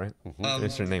Spartacus, right?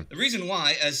 Interesting name. The reason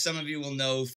why, as some of you will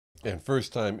know, And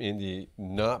first time Indy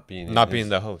not being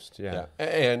The host, yeah.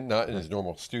 and not in his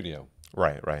normal studio.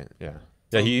 Right, yeah.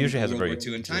 Yeah, he usually has a World very... War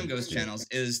II and Time Ghost channels,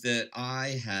 is that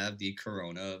I have the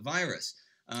coronavirus.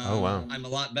 Oh, wow. I'm a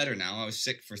lot better now. I was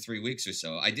sick for 3 weeks or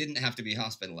so. I didn't have to be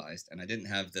hospitalized, and I didn't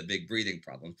have the big breathing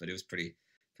problems, but it was pretty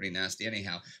nasty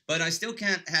anyhow. But I still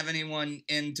can't have anyone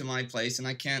into my place, and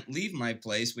I can't leave my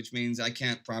place, which means I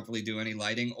can't properly do any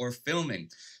lighting or filming.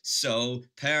 So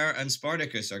Per and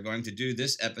Spartacus are going to do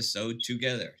this episode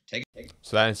together. Take it.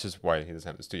 So that's just why he doesn't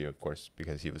have the studio, of course,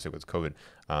 because he was sick with COVID.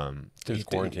 His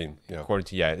quarantine. Yeah.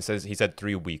 Quarantine, yeah. He said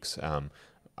 3 weeks.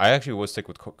 I actually was sick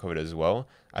with COVID as well.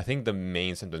 I think the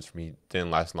main symptoms for me didn't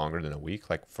last longer than a week,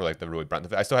 like for like the really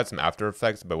brunt. I still had some after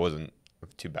effects, but it wasn't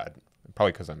too bad.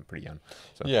 Probably because I'm pretty young.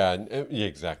 So. Yeah,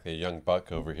 exactly. A young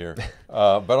buck over here.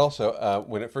 But also,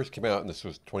 when it first came out, and this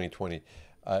was 2020,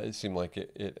 it seemed like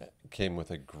it came with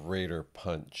a greater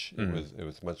punch. It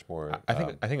was much more. I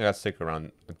think I got sick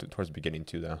around towards the beginning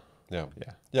too, though.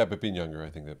 Yeah. But being younger, I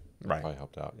think that right. probably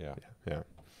helped out. Yeah.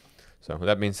 So with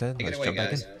that being said, let's jump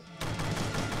back in.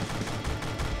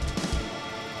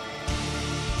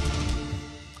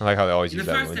 I like how they always use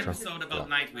that In the intro. first episode about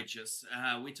Night Witches,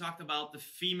 we talked about the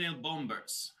female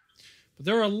bombers. But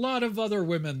there are a lot of other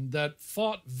women that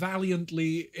fought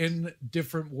valiantly in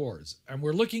different wars. And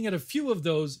we're looking at a few of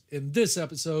those in this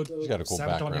episode. She's got a cool Sabaton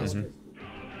background. History.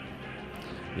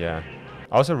 Yeah,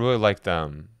 I also really liked I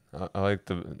like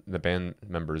the band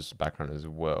members' background as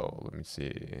well. Let me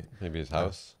see. Maybe his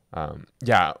house.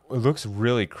 Yeah, it looks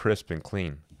really crisp and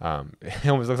clean. It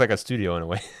almost looks like a studio in a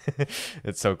way.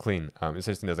 It's so clean. It's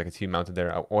interesting. There's like a TV mounted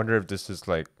there. I wonder if this is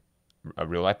like a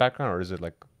real life background or is it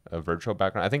like a virtual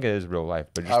background? I think it is real life.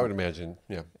 But I would imagine,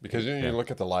 yeah, because when you look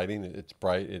at the lighting, it's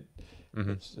bright.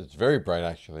 It's very bright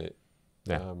actually.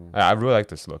 Yeah, I really like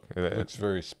this look. It looks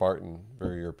very Spartan,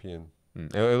 very European.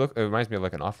 It reminds me of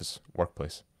like an office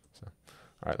workplace. So,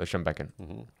 all right, let's jump back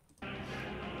in.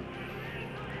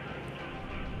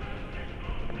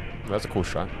 That's a cool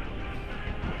shot.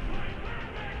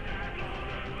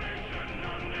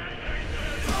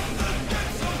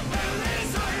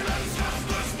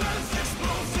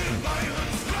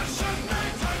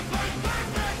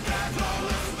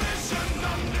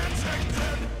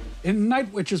 In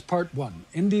Night Witches Part 1,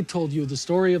 Indy told you the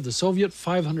story of the Soviet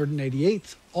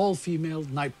 588th all-female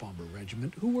night bomber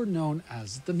regiment who were known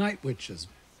as the Night Witches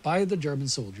by the German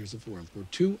soldiers of World War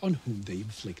II on whom they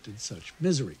inflicted such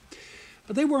misery.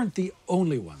 But they weren't the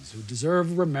only ones who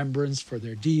deserve remembrance for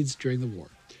their deeds during the war.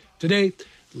 Today,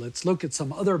 let's look at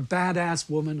some other badass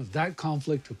women of that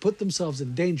conflict who put themselves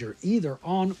in danger either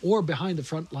on or behind the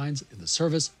front lines in the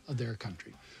service of their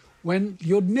country. When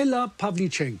Lyudmila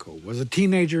Pavlichenko was a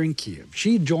teenager in Kiev,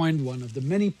 she joined one of the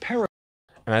many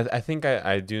And I think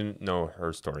I do know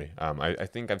her story. I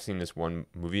think I've seen this one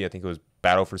movie. I think it was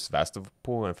Battle for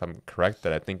Sevastopol, and if I'm correct,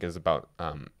 that I think is about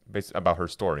about her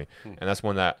story. And that's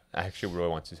one that I actually really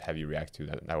want to have you react to,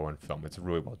 that one film. It's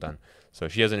really well done. So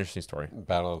she has an interesting story.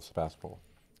 Battle of Sevastopol.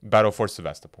 Battle for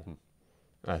Sevastopol.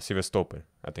 Sevastopol,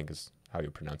 I think is how you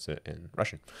pronounce it in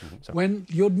Russian. So. When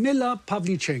Lyudmila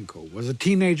Pavlichenko was a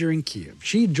teenager in Kiev,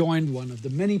 she joined one of the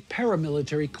many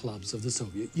paramilitary clubs of the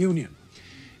Soviet Union.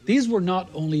 These were not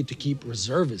only to keep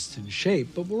reservists in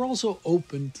shape, but were also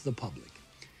open to the public.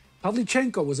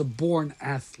 Pavlichenko was a born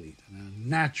athlete and a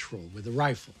natural with a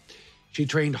rifle. She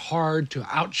trained hard to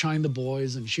outshine the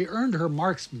boys, and she earned her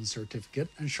marksman certificate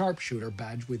and sharpshooter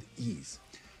badge with ease.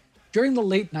 During the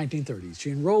late 1930s,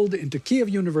 she enrolled into Kiev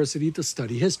University to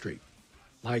study history,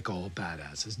 like all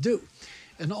badasses do,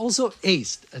 and also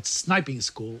aced at sniping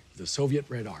school of the Soviet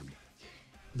Red Army.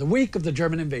 The week of the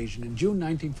German invasion in June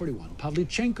 1941,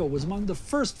 Pavlichenko was among the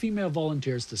first female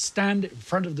volunteers to stand in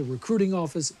front of the recruiting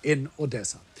office in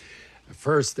Odessa. At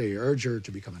first, they urged her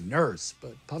to become a nurse,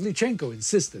 but Pavlichenko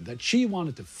insisted that she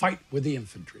wanted to fight with the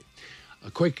infantry. A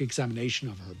quick examination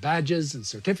of her badges and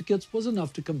certificates was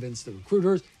enough to convince the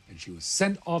recruiters, and she was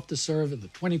sent off to serve in the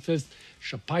 25th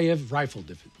Shapayev Rifle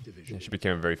Division. She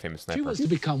became a very famous sniper. She was to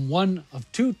become one of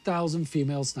 2,000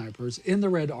 female snipers in the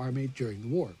Red Army during the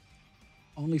war.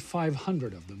 Only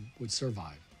 500 of them would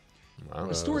survive. Wow.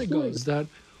 The story goes that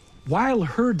While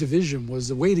her division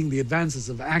was awaiting the advances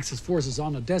of Axis forces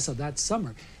on Odessa that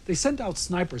summer, they sent out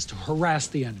snipers to harass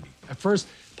the enemy. At first,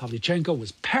 Pavlichenko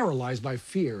was paralyzed by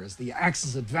fear as the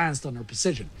Axis advanced on her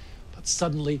position. But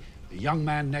suddenly, the young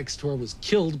man next to her was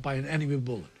killed by an enemy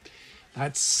bullet.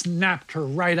 That snapped her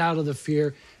right out of the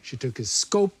fear. She took his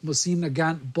scope Mosin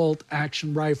Nagant bolt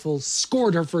action rifle,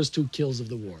 scored her first 2 kills of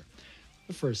the war.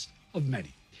 The first of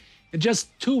many. In just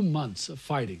 2 months of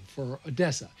fighting for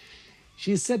Odessa,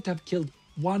 she is said to have killed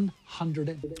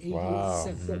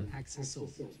 187 Axis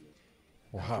soldiers.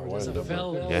 Wow, As what it a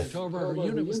fell in number. October, her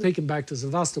unit was taken back to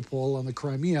Sevastopol on the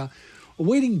Crimea,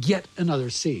 awaiting yet another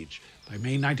siege. By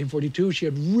May 1942, she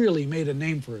had really made a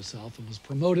name for herself and was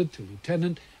promoted to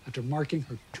lieutenant after marking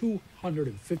her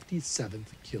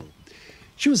 257th kill.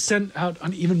 She was sent out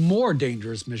on even more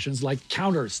dangerous missions like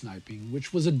counter-sniping,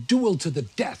 which was a duel to the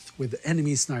death with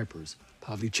enemy snipers.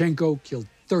 Pavlichenko killed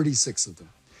 36 of them.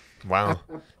 Wow.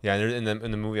 Yeah, and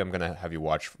in the movie I'm gonna have you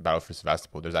watch, Battle for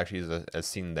Sevastopol, there's actually a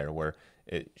scene there where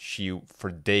she for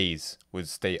days would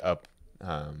stay up.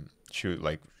 She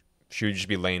would just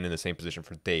be laying in the same position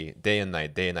for day and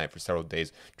night for several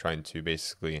days, trying to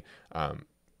basically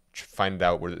find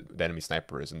out where the enemy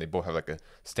sniper is, and they both have like a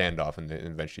standoff, and then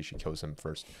eventually she kills him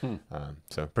first.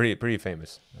 So pretty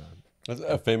famous. That's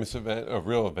a famous event, a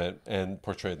real event, and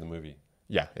portrayed in the movie.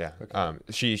 Yeah.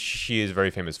 She is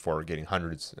very famous for getting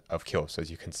hundreds of kills,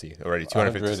 as you can see already.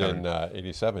 257.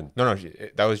 187. No,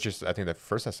 that was just, I think, the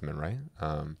first estimate, right?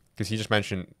 Because he just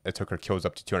mentioned it took her kills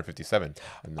up to 257.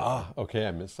 And then, Okay,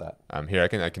 I missed that. here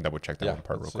I can double check that Yeah, one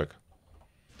part real let's see. quick.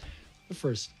 The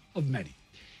first of many.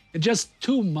 In just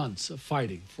 2 months of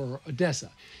fighting for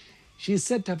Odessa, she is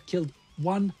said to have killed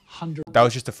 187 That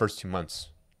was just the first 2 months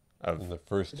of. In the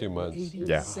first 2 months.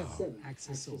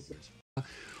 Axis soldiers.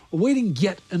 Awaiting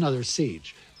yet another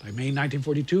siege. By May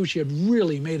 1942, she had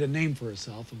really made a name for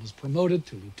herself and was promoted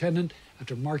to lieutenant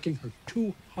after marking her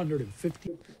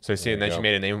 250. So you see, and There then you she go.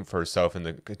 made a name for herself in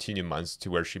the continued months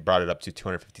to where she brought it up to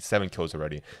 257 kills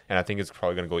already. And I think it's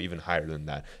probably going to go even higher than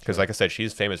that. Because like I said,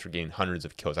 she's famous for getting hundreds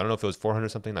of kills. I don't know if it was 400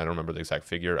 something. I don't remember the exact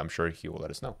figure. I'm sure he will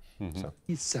let us know. So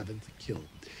 7th kill.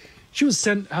 She was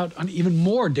sent out on even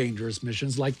more dangerous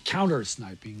missions like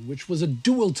counter-sniping, which was a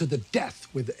duel to the death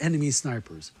with enemy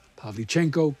snipers.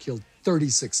 Pavlichenko killed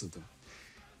 36 of them.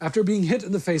 After being hit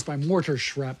in the face by mortar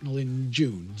shrapnel in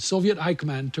June, Soviet High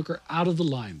Command took her out of the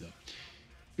line, though.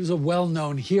 She was a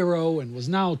well-known hero and was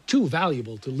now too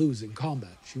valuable to lose in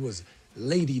combat. She was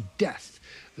Lady Death,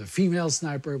 the female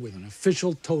sniper with an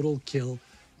official total kill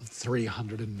of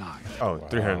 309. Oh,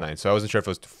 309. So I wasn't sure if it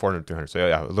was 400, 300. So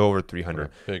yeah, a little over 300.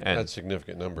 Big, And that's a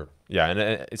significant number. yeah, and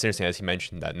it's interesting as he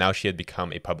mentioned that now she had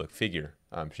become a public figure.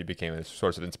 She became a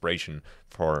source of inspiration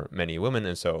for many women,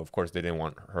 and so of course they didn't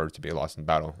want her to be lost in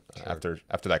battle after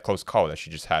that close call that she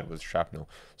just had with shrapnel.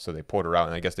 So they pulled her out,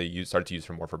 and I guess they started to use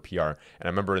her more for PR. And I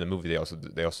remember in the movie they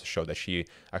also showed that she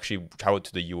actually traveled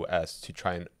to the U.S. to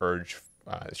try and urge.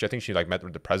 I think she met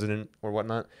with the president or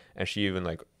whatnot, and she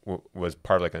even was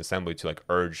part of an assembly to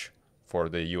urge for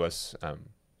the U.S.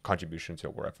 Contribution to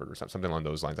a war effort or something along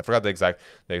those lines. I forgot the exact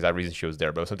reason she was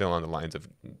there, but it was something along the lines of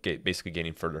basically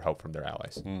gaining further help from their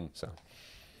allies. So.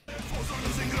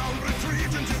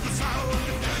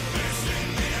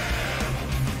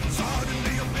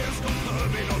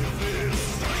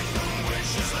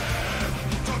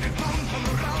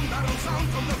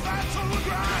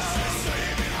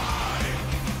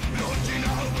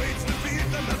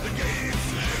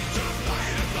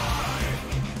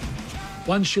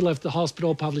 Once she left the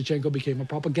hospital, Pavlichenko became a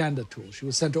propaganda tool. She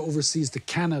was sent overseas to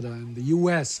Canada and the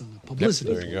U.S. on a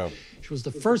publicity there you tour. go. She was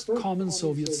the first common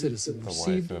Soviet citizen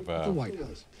received wife at of, the White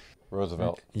House.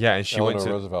 Roosevelt. Yeah, and she Eleanor went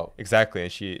to Roosevelt. Exactly,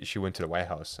 and she went to the White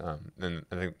House, and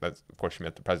I think that's, of course, she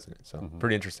met the president. So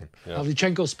pretty interesting. Yeah.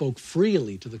 Pavlichenko spoke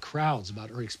freely to the crowds about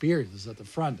her experiences at the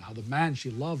front, how the man she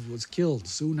loved was killed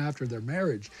soon after their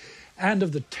marriage, and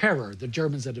of the terror the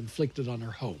Germans had inflicted on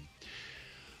her home.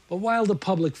 But while the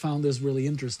public found this really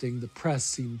interesting, the press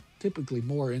seemed typically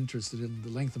more interested in the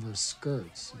length of her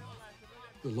skirts, and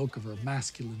the look of her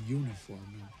masculine uniform,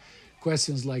 and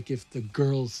questions like if the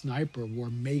girl sniper wore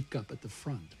makeup at the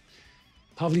front.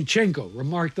 Pavlichenko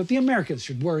remarked that the Americans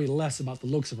should worry less about the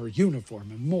looks of her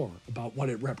uniform and more about what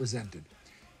it represented.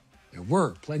 There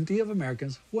were plenty of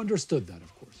Americans who understood that,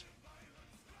 of course.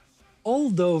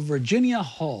 Although Virginia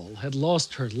Hall had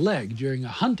lost her leg during a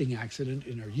hunting accident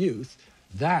in her youth,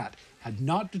 that had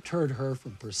not deterred her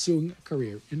from pursuing a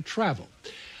career in travel.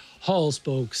 Hall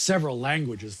spoke several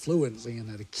languages fluently and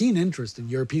had a keen interest in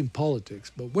European politics,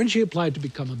 but when she applied to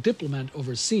become a diplomat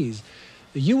overseas,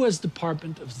 the U.S.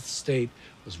 Department of State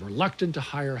was reluctant to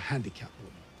hire a handicapped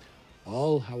woman.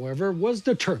 Hall, however, was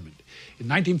determined. In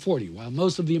 1940, while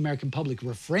most of the American public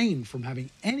refrained from having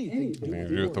anything to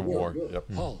do with the war.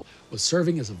 Yep. Hall was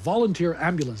serving as a volunteer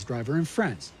ambulance driver in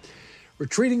France.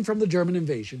 Retreating from the German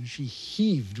invasion, she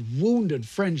heaved wounded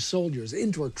French soldiers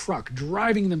into her truck,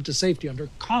 driving them to safety under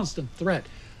constant threat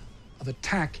of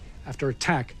attack after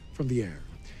attack from the air.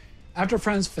 After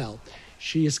France fell,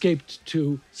 she escaped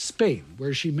to Spain,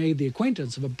 where she made the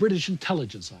acquaintance of a British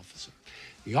intelligence officer.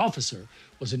 The officer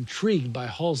was intrigued by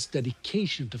Hall's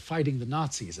dedication to fighting the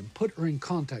Nazis and put her in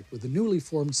contact with the newly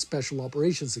formed Special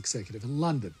Operations Executive in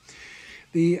London.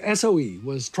 The SOE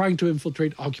was trying to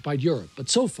infiltrate occupied Europe, but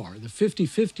so far, the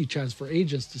 50-50 chance for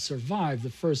agents to survive the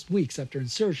first weeks after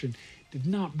insertion did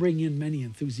not bring in many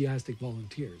enthusiastic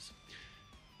volunteers.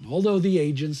 And although the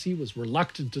agency was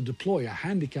reluctant to deploy a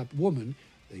handicapped woman,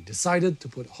 they decided to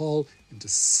put Hall into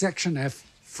Section F,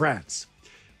 France.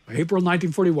 By April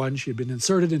 1941, she had been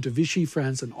inserted into Vichy,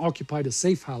 France, and occupied a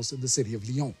safe house in the city of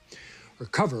Lyon. Her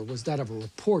cover was that of a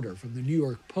reporter from the New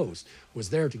York Post, who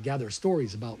was there to gather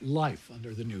stories about life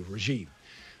under the new regime.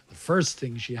 The first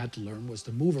thing she had to learn was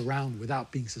to move around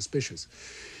without being suspicious.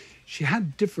 She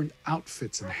had different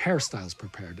outfits and hairstyles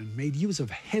prepared and made use of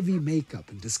heavy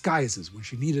makeup and disguises when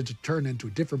she needed to turn into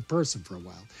a different person for a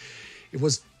while. It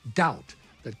was doubt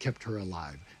that kept her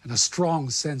alive, and a strong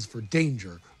sense for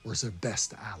danger was her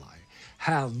best ally.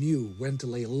 Hal knew when to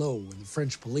lay low when the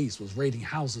French police was raiding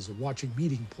houses or watching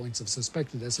meeting points of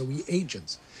suspected SOE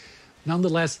agents.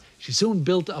 Nonetheless, she soon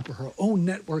built up her own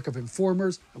network of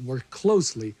informers and worked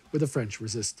closely with the French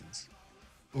resistance.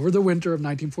 Over the winter of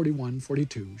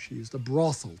 1941-42, she used a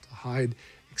brothel to hide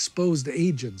exposed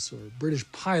agents or British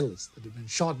pilots that had been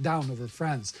shot down over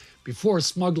France before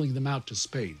smuggling them out to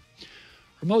Spain.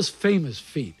 Her most famous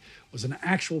feat was an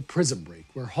actual prison break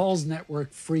where Hall's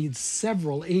network freed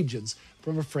several agents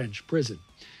from a French prison.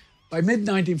 By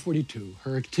mid-1942,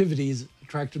 her activities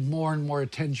attracted more and more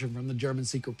attention from the German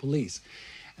secret police.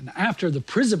 And after the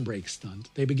prison break stunt,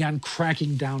 they began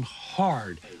cracking down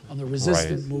hard on the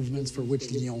resistance movements for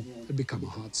which Lyon had become a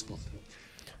hotspot.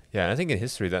 Yeah, and I think in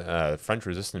history that French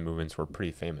resistance movements were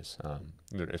pretty famous,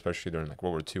 especially during like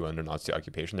World War II under Nazi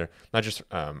occupation. They're not just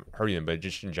hurrying, but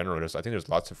just in general. I think there's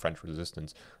lots of French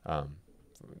resistance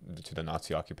to the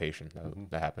Nazi occupation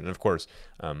that happened. And of course,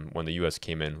 when the U.S.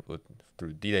 came in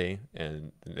through D-Day,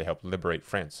 and they helped liberate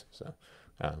France, so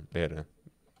they had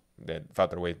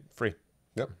fought their way free.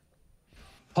 Yep.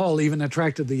 Hall even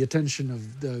attracted the attention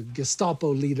of the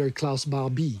Gestapo leader Klaus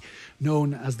Barbie,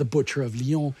 known as the Butcher of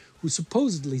Lyon, who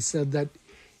supposedly said that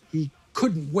he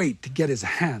couldn't wait to get his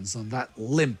hands on that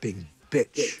limping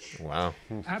bitch. Wow.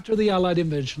 After the Allied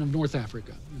invasion of North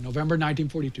Africa, in November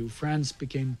 1942, France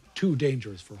became too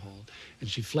dangerous for Hall, and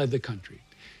she fled the country.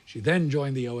 She then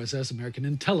joined the OSS American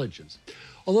Intelligence.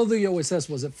 Although the OSS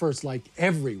was at first, like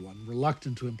everyone,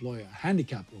 reluctant to employ a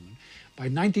handicapped woman, by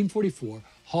 1944,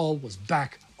 Hall was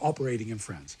back operating in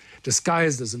France.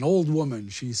 Disguised as an old woman,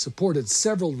 she supported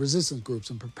several resistance groups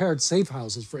and prepared safe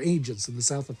houses for agents in the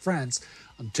south of France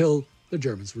until the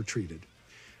Germans retreated.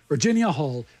 Virginia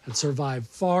Hall had survived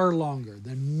far longer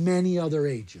than many other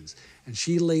agents, and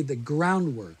she laid the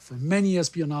groundwork for many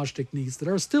espionage techniques that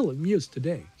are still in use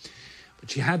today. But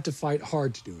she had to fight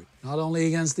hard to do it, not only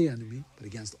against the enemy, but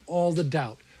against all the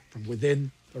doubt from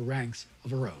within the ranks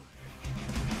of her own.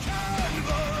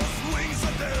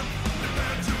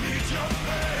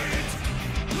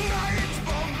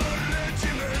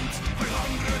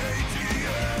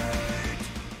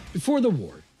 Before the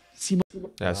war,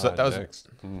 Yeah, so that was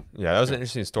that was an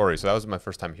interesting story. So that was my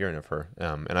first time hearing of her,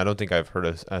 and I don't think I've heard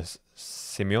of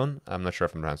Simeon. I'm not sure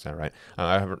if I'm pronouncing that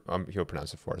right. He'll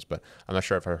pronounce it for us, but I'm not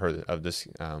sure if I heard of this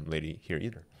lady here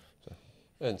either. So.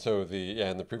 And so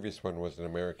and the previous one was an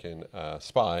American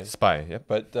spy. Spy, yep.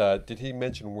 But did he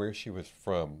mention where she was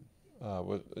from?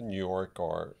 Was New York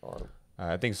or?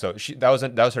 I think so. That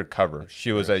was her cover.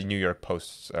 She was a New York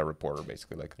Post reporter,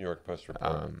 basically, like New York Post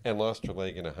reporter, and lost her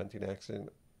leg in a hunting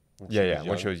accident.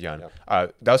 When she was young.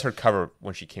 That was her cover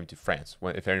when she came to France.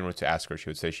 If anyone were to ask her, she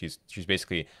would say she's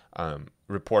basically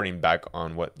reporting back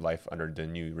on what life under the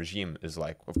new regime is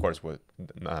like. Of course, with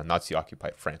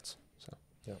Nazi-occupied France. So,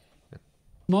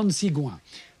 Simone Sigouin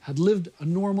had lived a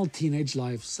normal teenage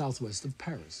life southwest of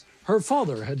Paris. Her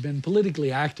father had been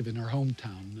politically active in her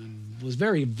hometown and was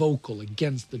very vocal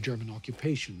against the German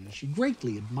occupation, and she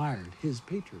greatly admired his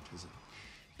patriotism.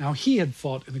 Now, he had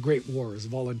fought in the Great War as a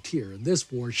volunteer. In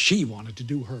this war, she wanted to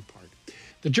do her part.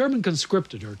 The German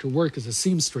conscripted her to work as a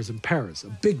seamstress in Paris, a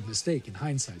big mistake in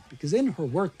hindsight, because in her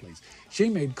workplace, she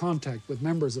made contact with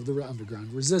members of the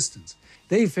underground resistance.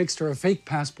 They fixed her a fake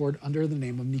passport under the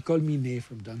name of Nicole Minet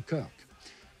from Dunkirk.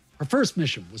 Her first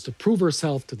mission was to prove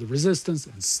herself to the resistance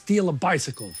and steal a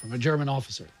bicycle from a German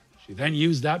officer. She then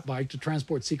used that bike to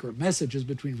transport secret messages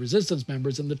between resistance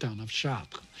members in the town of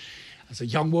Chartres. As a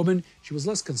young woman, she was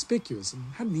less conspicuous and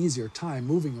had an easier time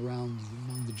moving around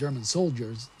among the German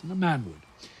soldiers than a man would.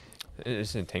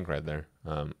 It's a tank right there.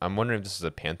 I'm wondering if this is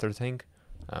a Panther tank.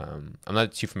 I'm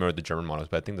not too familiar with the German models,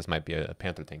 but I think this might be a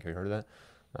Panther tank. Have you heard of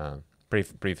that?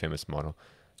 Pretty famous model.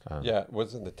 Yeah,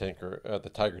 wasn't the tanker the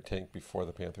Tiger tank before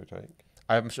the Panther tank?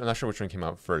 I'm not sure which one came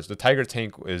out first. The Tiger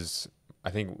tank I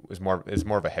think is more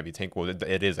of a heavy tank. Well,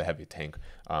 it is a heavy tank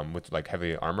with like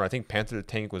heavy armor. I think Panther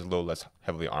tank was a little less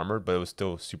heavily armored, but it was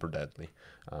still super deadly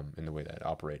in the way that it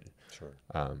operated. Sure.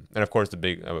 And of course, the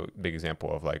big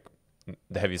example of like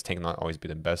the heaviest tank not always be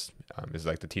the best is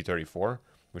like the T-34,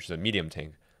 which is a medium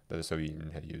tank that the Soviet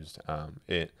Union had used.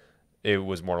 It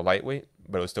was more lightweight,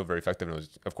 but it was still very effective, and it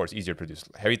was, of course, easier to produce.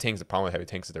 Heavy tanks, the problem with heavy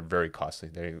tanks is they're very costly.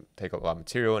 They take a lot of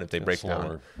material, and if they break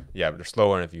down, but they're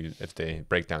slower, and if they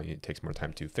break down, it takes more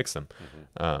time to fix them.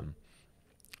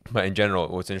 But in general,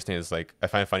 what's interesting is like I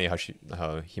find it funny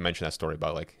how he mentioned that story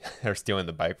about like her stealing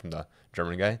the bike from the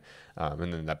German guy,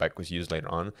 and then that bike was used later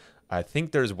on. I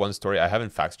think there's one story I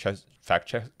haven't fact checked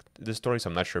this story,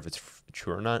 so I'm not sure if it's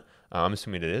true or not. I'm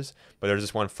assuming it is, but there's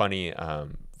this one funny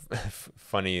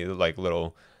like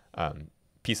little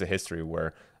piece of history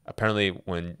where apparently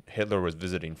when Hitler was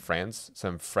visiting France,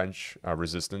 some French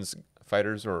resistance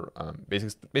fighters, or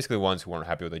basically ones who weren't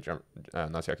happy with the German,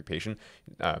 Nazi occupation,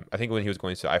 I think when he was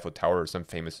going to the Eiffel Tower or some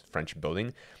famous French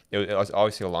building, it was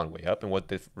obviously a long way up, and what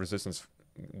the resistance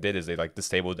did is they like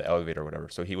disabled the elevator or whatever,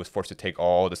 so he was forced to take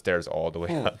all the stairs all the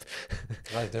way up.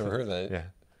 I've never heard that. Yeah.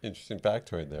 Interesting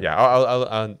factoid there. Yeah,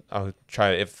 I'll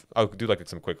try I'll do like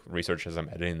some quick research as I'm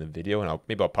editing the video, and I'll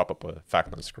pop up a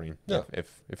fact on the screen. Yeah.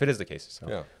 If it is the case. So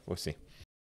yeah, we'll see.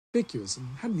 Conspicuous and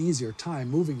had an easier time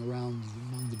moving around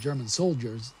among the German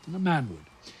soldiers than a man would.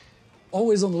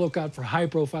 Always on the lookout for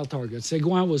high-profile targets,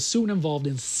 Seguin was soon involved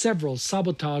in several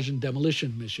sabotage and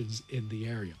demolition missions in the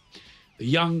area. The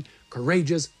young,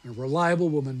 courageous, and reliable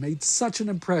woman made such an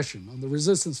impression on the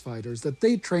resistance fighters that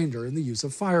they trained her in the use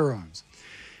of firearms.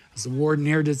 As the war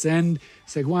neared its end,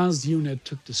 Seguin's unit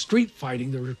took to street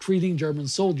fighting the retreating German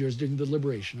soldiers during the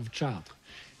liberation of Chartres.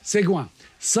 Seguin,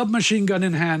 submachine gun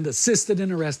in hand, assisted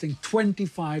in arresting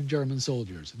 25 German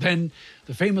soldiers. Then,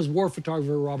 the famous war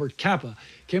photographer Robert Capa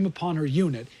came upon her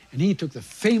unit, and he took the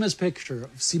famous picture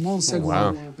of Simone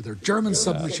Seguin with her German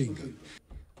submachine gun.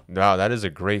 Wow, that is a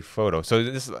great photo. So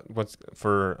this is what's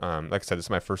for, like I said, this is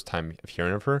my first time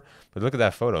hearing of her, but look at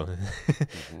that photo.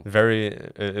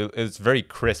 It's very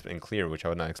crisp and clear, which I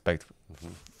would not expect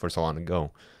for so long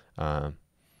ago. Wow.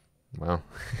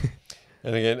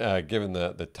 And again, given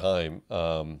the time,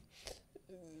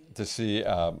 to see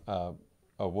a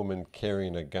woman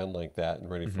carrying a gun like that and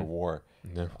ready for war,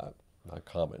 not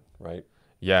common, right?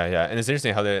 Yeah, and it's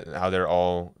interesting how they're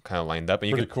all kind of lined up,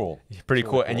 and Pretty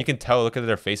cool, and you can tell. Look at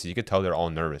their faces; you can tell they're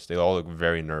all nervous. They all look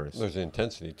very nervous. There's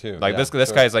intensity too. Like this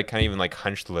guy's like kind of even like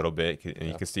hunched a little bit, and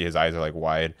you can see his eyes are like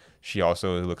wide. She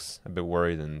also looks a bit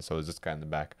worried, and so is this guy in the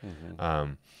back.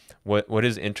 What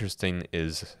is interesting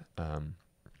is if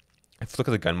you look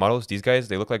at the gun models, these guys,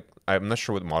 they look like, I'm not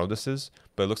sure what model this is,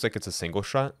 but it looks like it's a single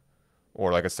shot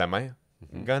or like a semi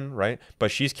gun, right?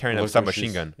 But she's carrying a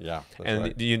submachine gun. Yeah. And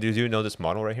right. do you know this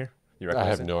model right here? You I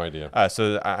recognize have it? no idea.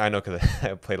 So I know because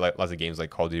I played lots of games like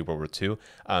Call of Duty World War II.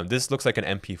 This looks like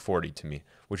an MP40 to me,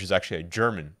 which is actually a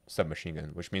German submachine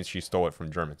gun, which means she stole it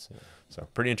from Germans. So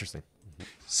pretty interesting.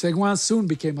 Seguin soon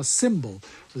became a symbol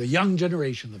for the young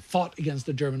generation that fought against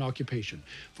the German occupation,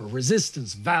 for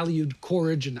resistance valued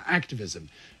courage and activism,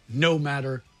 no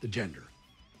matter the gender.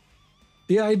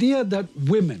 The idea that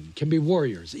women can be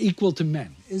warriors equal to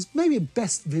men is maybe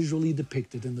best visually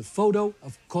depicted in the photo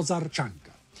of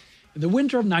Kozarchanka. In the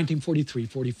winter of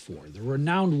 1943-44, the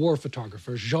renowned war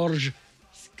photographer George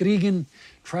Skrigin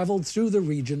traveled through the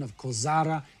region of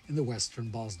Kozara in the western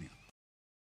Bosnia.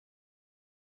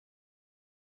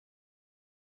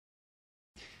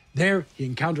 There, he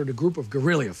encountered a group of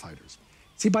guerrilla fighters.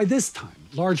 See, by this time,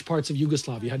 large parts of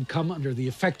Yugoslavia had come under the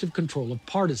effective control of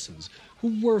partisans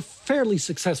who were fairly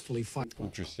successfully fighting.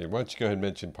 Interesting. Why don't you go ahead and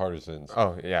mention partisans?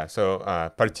 Oh, yeah. So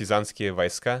Partizanskie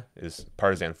Vojska is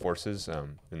partisan forces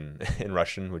in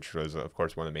Russian, which was, of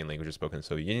course, one of the main languages spoken in the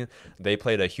Soviet Union. They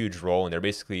played a huge role, and they're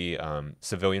basically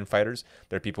civilian fighters.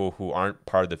 They're people who aren't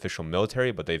part of the official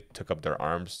military, but they took up their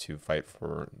arms to fight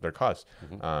for their cause.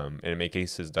 And in many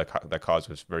cases, that cause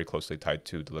was very closely tied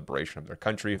to the liberation of their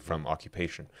country from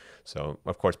occupation. So,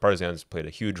 of course, partisans played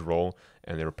a huge role,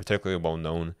 and they were particularly well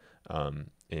known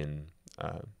in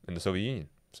the Soviet Union.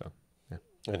 So, yeah.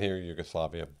 And here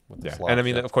Yugoslavia with the Yeah, Slavs, and I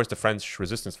mean, yeah. of course, the French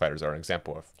resistance fighters are an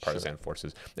example of partisan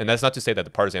forces, and that's not to say that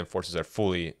the partisan forces are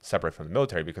fully separate from the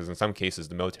military, because in some cases,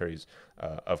 the militaries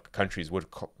of countries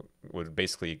would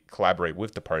basically collaborate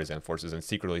with the partisan forces and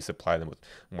secretly supply them with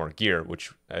more gear,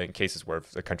 which in cases where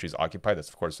the country is occupied, that's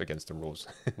of course against the rules.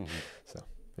 So,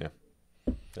 yeah,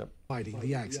 fighting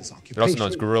the Axis they're also occupation. known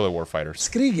as guerrilla war fighters.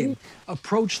 Skrigin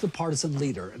approached the partisan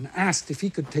leader and asked if he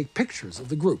could take pictures of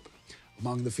the group.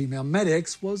 Among the female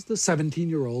medics was the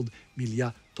 17-year-old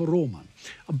Milja Toroman,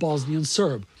 a Bosnian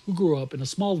Serb who grew up in a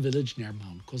small village near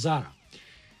Mount Kozara.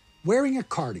 Wearing a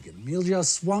cardigan, Milja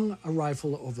swung a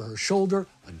rifle over her shoulder,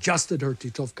 adjusted her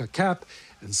Titovka cap,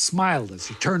 and smiled as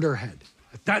she turned her head.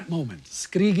 At that moment,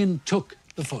 Skrigin took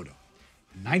the photo.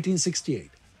 In 1968,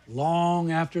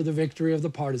 long after the victory of the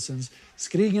partisans,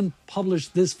 Skrigin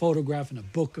published this photograph in a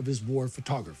book of his war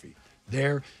photography.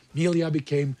 There, Milja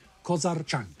became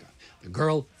Kozarchanka, the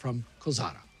girl from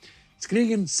Kozara.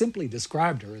 Skrigin simply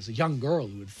described her as a young girl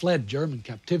who had fled German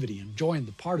captivity and joined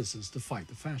the partisans to fight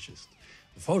the fascists.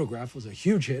 The photograph was a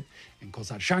huge hit, and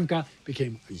Kozarchanka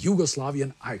became a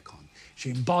Yugoslavian icon. She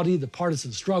embodied the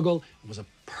partisan struggle and was a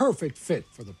perfect fit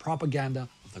for the propaganda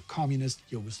of the communist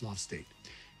Yugoslav state.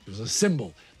 It was a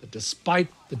symbol that despite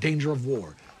the danger of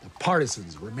war, the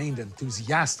partisans remained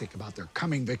enthusiastic about their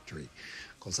coming victory.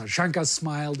 Kozarchanka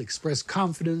smiled, expressed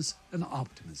confidence and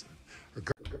optimism.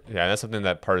 Yeah, that's something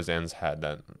that partisans had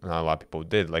that not a lot of people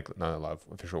did, like not a lot of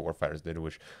official warfighters did,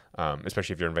 which,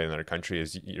 especially if you're invading another country,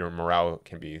 is your morale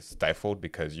can be stifled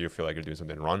because you feel like you're doing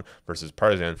something wrong, versus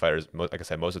partisan fighters, like I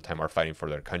said, most of the time are fighting for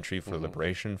their country, for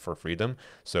liberation, for freedom.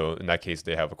 So in that case,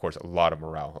 they have, of course, a lot of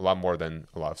morale, a lot more than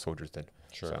a lot of soldiers did.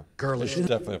 Sure. So, Girlish. It's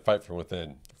definitely a fight from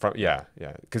within. yeah.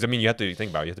 Because, I mean, you have to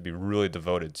think about it. You have to be really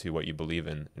devoted to what you believe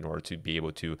in order to be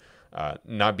able to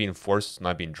not being forced,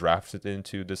 not being drafted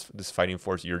into this fighting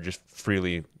force. You're just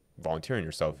freely volunteering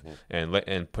yourself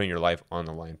and putting your life on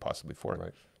the line possibly for it.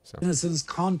 Right. So. Innocence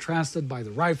contrasted by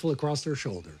the rifle across their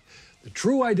shoulder. The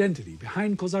true identity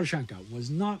behind Kozarchanka was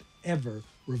not ever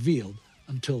revealed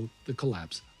until the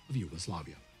collapse of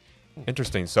Yugoslavia.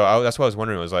 Interesting. So that's what I was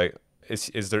wondering, was like,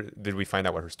 did we find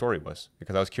out what her story was?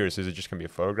 Because I was curious, is it just going to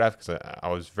be a photograph? Because I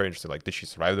was very interested, like, did she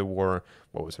survive the war?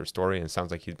 What was her story? And it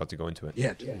sounds like he's about to go into it.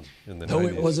 Yet, In the though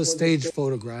 90s. it was a staged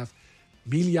photograph,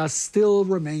 Milja still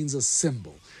remains a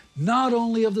symbol, not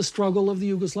only of the struggle of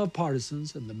the Yugoslav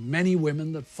partisans and the many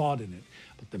women that fought in it,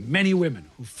 but the many women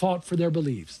who fought for their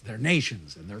beliefs, their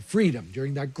nations, and their freedom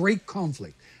during that great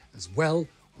conflict, as well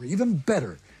or even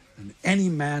better than any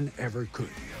man ever could.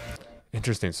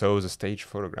 Interesting. So it was a staged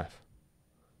photograph.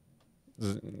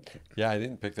 Yeah, I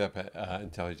didn't pick that up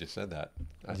until he just said that.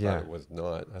 I Yeah. thought it was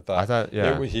not. I I thought,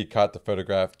 yeah. he caught the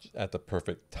photograph at the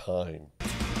perfect time.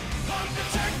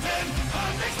 Undetected,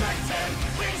 unexpected,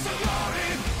 wings of glory,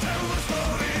 terror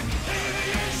story,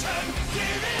 deviation,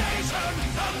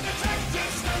 undetected,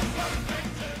 still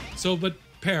perfected. So, but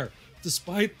Per,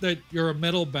 despite that you're a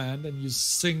metal band and you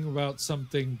sing about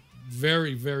something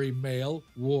very, very male,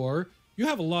 war, you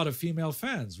have a lot of female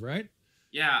fans, right?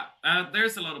 Yeah,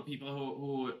 there's a lot of people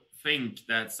who think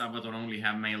that Sabaton only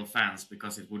have male fans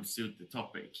because it would suit the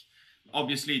topic.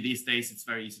 Obviously, these days it's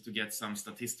very easy to get some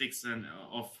statistics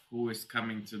of who is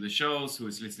coming to the shows, who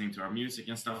is listening to our music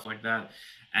and stuff like that.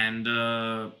 And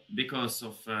because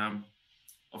of a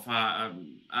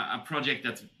project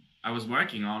that I was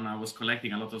working on, I was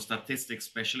collecting a lot of statistics,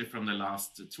 especially from the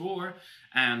last tour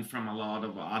and from a lot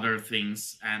of other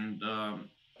things. And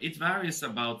it varies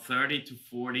about 30 to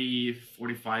 40,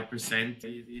 45%.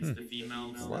 It's the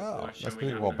females. Wow, that are that's showing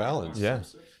pretty up well there. balanced. Yeah.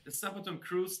 The Sabaton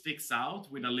crew sticks out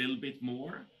with a little bit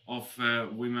more of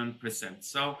women present.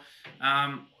 So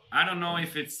I don't know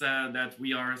if it's that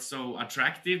we are so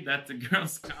attractive that the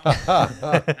girls come and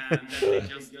that they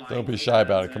just like, Don't be shy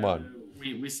about it. Come on.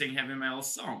 We sing heavy metal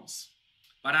songs,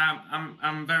 but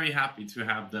I'm very happy to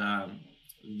have the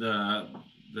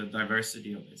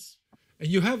diversity of this. And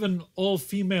you have an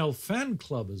all-female fan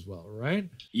club as well, right?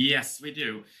 Yes, we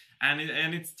do, and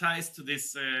it ties to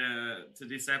this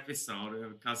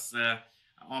episode because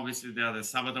obviously they are the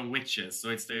Sabaton witches,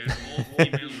 so it's the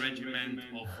all-female regiment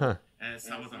of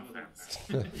Sabaton fans.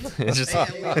 And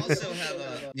we also have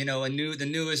the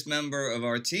newest member of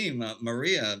our team,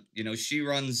 Maria. She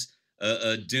runs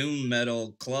a doom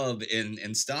metal club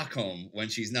in Stockholm when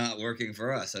she's not working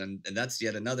for us, and that's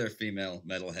yet another female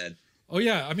metalhead. Oh,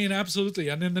 yeah. I mean, absolutely.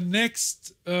 And in the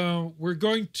next, we're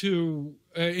going to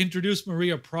introduce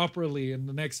Maria properly in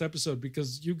the next episode,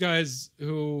 because you guys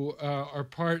who are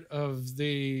part of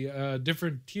the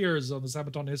different tiers on the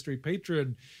Sabaton History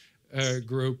Patreon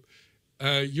group,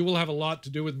 You will have a lot to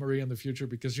do with Maria in the future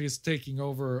because she's taking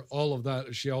over all of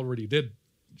that. She already did.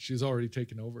 She's already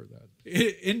taken over that.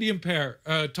 Indian Pair,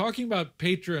 talking about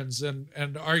patrons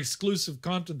and our exclusive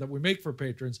content that we make for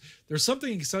patrons, there's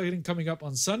something exciting coming up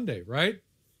on Sunday, right?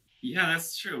 Yeah,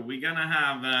 that's true. We're gonna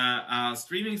have a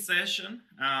streaming session,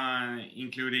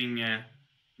 including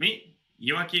me,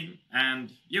 Joakim, and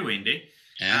you, Indy.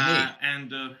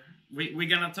 And we're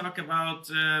gonna talk about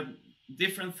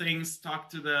different things, talk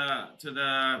to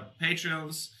the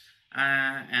patrons,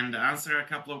 and answer a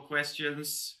couple of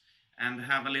questions, and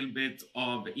have a little bit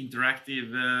of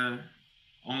interactive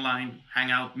online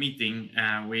hangout meeting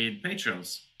with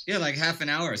patrons. Yeah, like half an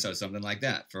hour or so, something like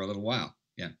that, for a little while.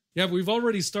 Yeah. Yeah, we've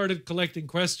already started collecting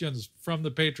questions from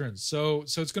the patrons, so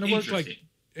it's going to work like,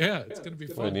 it's going to be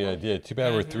fun. Funny idea. Too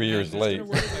bad we're 3 years late. It's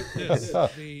going to work like this.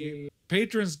 The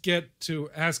patrons get to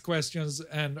ask questions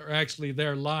and are actually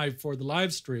there live for the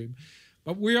live stream,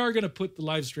 but we are going to put the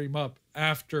live stream up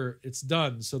after it's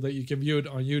done so that you can view it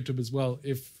on YouTube as well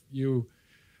if you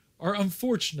are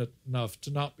unfortunate enough to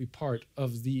not be part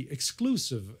of the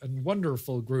exclusive and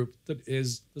wonderful group that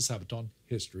is the Sabaton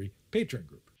History Patreon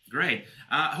group. Great.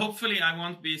 Hopefully I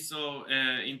won't be so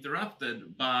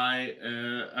interrupted by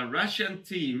a Russian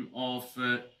team of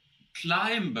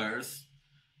climbers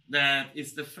that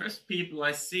is the first people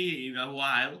I see in a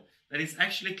while that is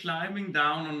actually climbing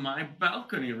down on my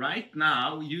balcony right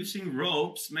now using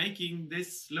ropes, making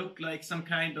this look like some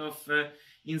kind of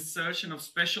insertion of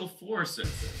special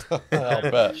forces. I'm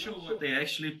not sure what they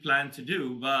actually plan to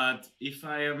do, but if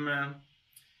I'm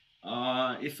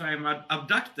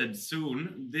abducted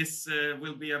soon, this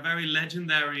will be a very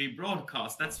legendary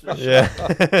broadcast. That's for sure.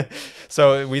 Yeah.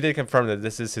 So we did confirm that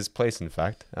this is his place, in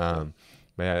fact.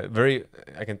 Yeah, very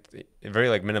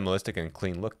like minimalistic and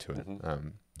clean look to it.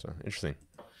 So interesting.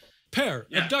 Pair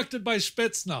abducted by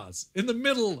Spetsnaz in the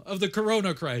middle of the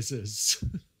Corona crisis.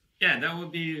 Yeah, that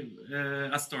would be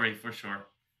a story for sure.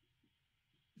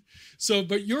 So,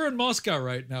 but you're in Moscow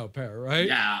right now, Per, right?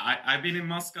 Yeah, I've been in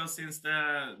Moscow since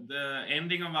the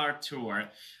ending of our tour.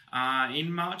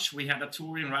 In March, we had a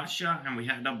tour in Russia, and we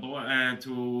had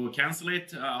to cancel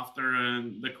it after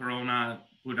the Corona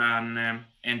put an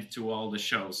end to all the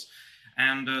shows.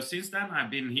 And since then,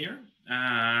 I've been here.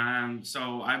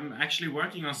 So I'm actually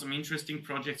working on some interesting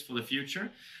projects for the future.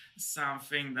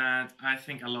 Something that I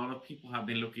think a lot of people have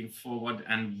been looking forward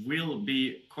and will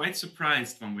be quite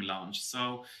surprised when we launch.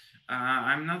 So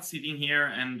I'm not sitting here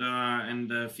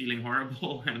and feeling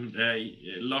horrible and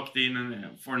locked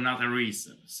in for another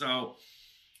reason. So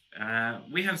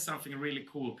we have something really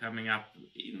cool coming up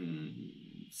in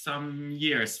some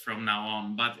years from now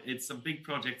on, but it's a big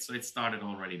project, so it started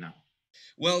already now.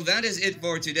 Well, that is it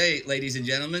for today, ladies and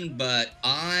gentlemen, but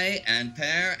I and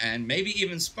Per and maybe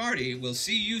even Sparty will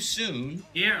see you soon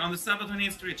here on the Sabaton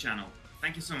History channel.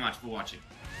 Thank you so much for watching.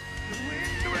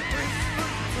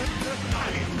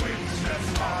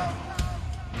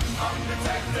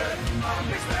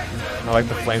 I like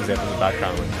the flames they have in the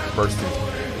background bursting.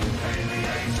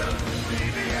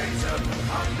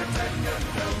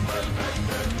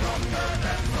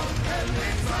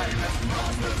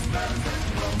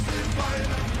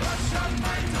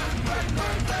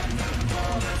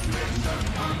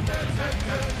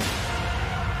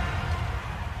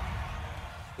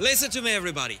 Listen to me,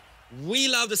 everybody. We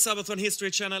love the Sabaton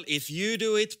History channel. If you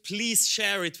do it, please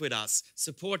share it with us.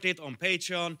 Support it on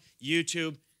Patreon,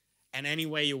 YouTube, and any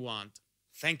way you want.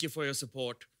 Thank you for your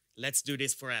support. Let's do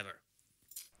this forever.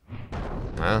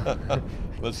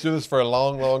 Let's do this for a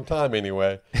long, long time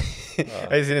anyway.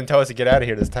 I just didn't tell us to get out of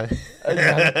here this time.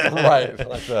 Right,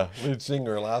 like the lead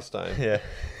singer last time. Yeah.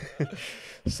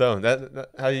 So that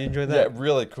how you enjoy that? Yeah,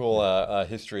 really cool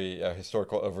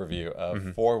historical overview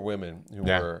of 4 women who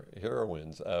were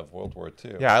heroines of World War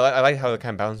II. Yeah, I like how it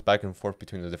kind of bounced back and forth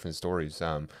between the different stories.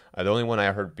 The only one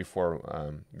I heard before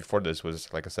this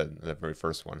was, like I said, the very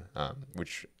first one,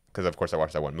 which because of course I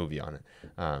watched that one movie on it.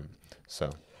 So.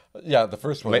 Yeah, the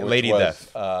first one, Lady was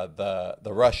Death.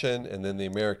 The Russian, and then the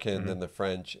American, then the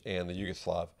French, and the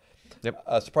Yugoslav. Yep.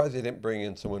 Surprised they didn't bring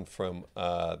in someone from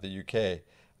the UK,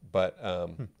 but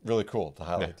really cool to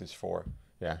highlight these 4.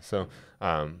 Yeah, so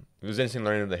it was interesting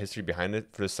learning the history behind it.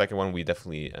 For the second one, we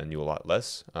definitely knew a lot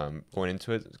less going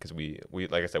into it because we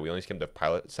like I said, we only skimmed the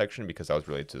pilot section because that was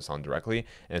related to the song directly.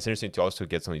 And it's interesting to also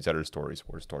get some of these other stories,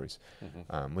 war stories.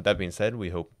 With that being said, we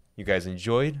hope you guys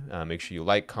enjoyed. Make sure you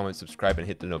like, comment, subscribe, and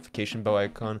hit the notification bell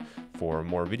icon for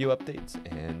more video updates.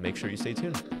 And make sure you stay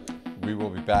tuned. We will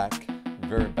be back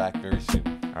very soon.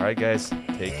 All right, guys,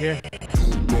 take care. If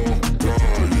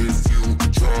you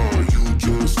try, you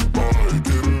just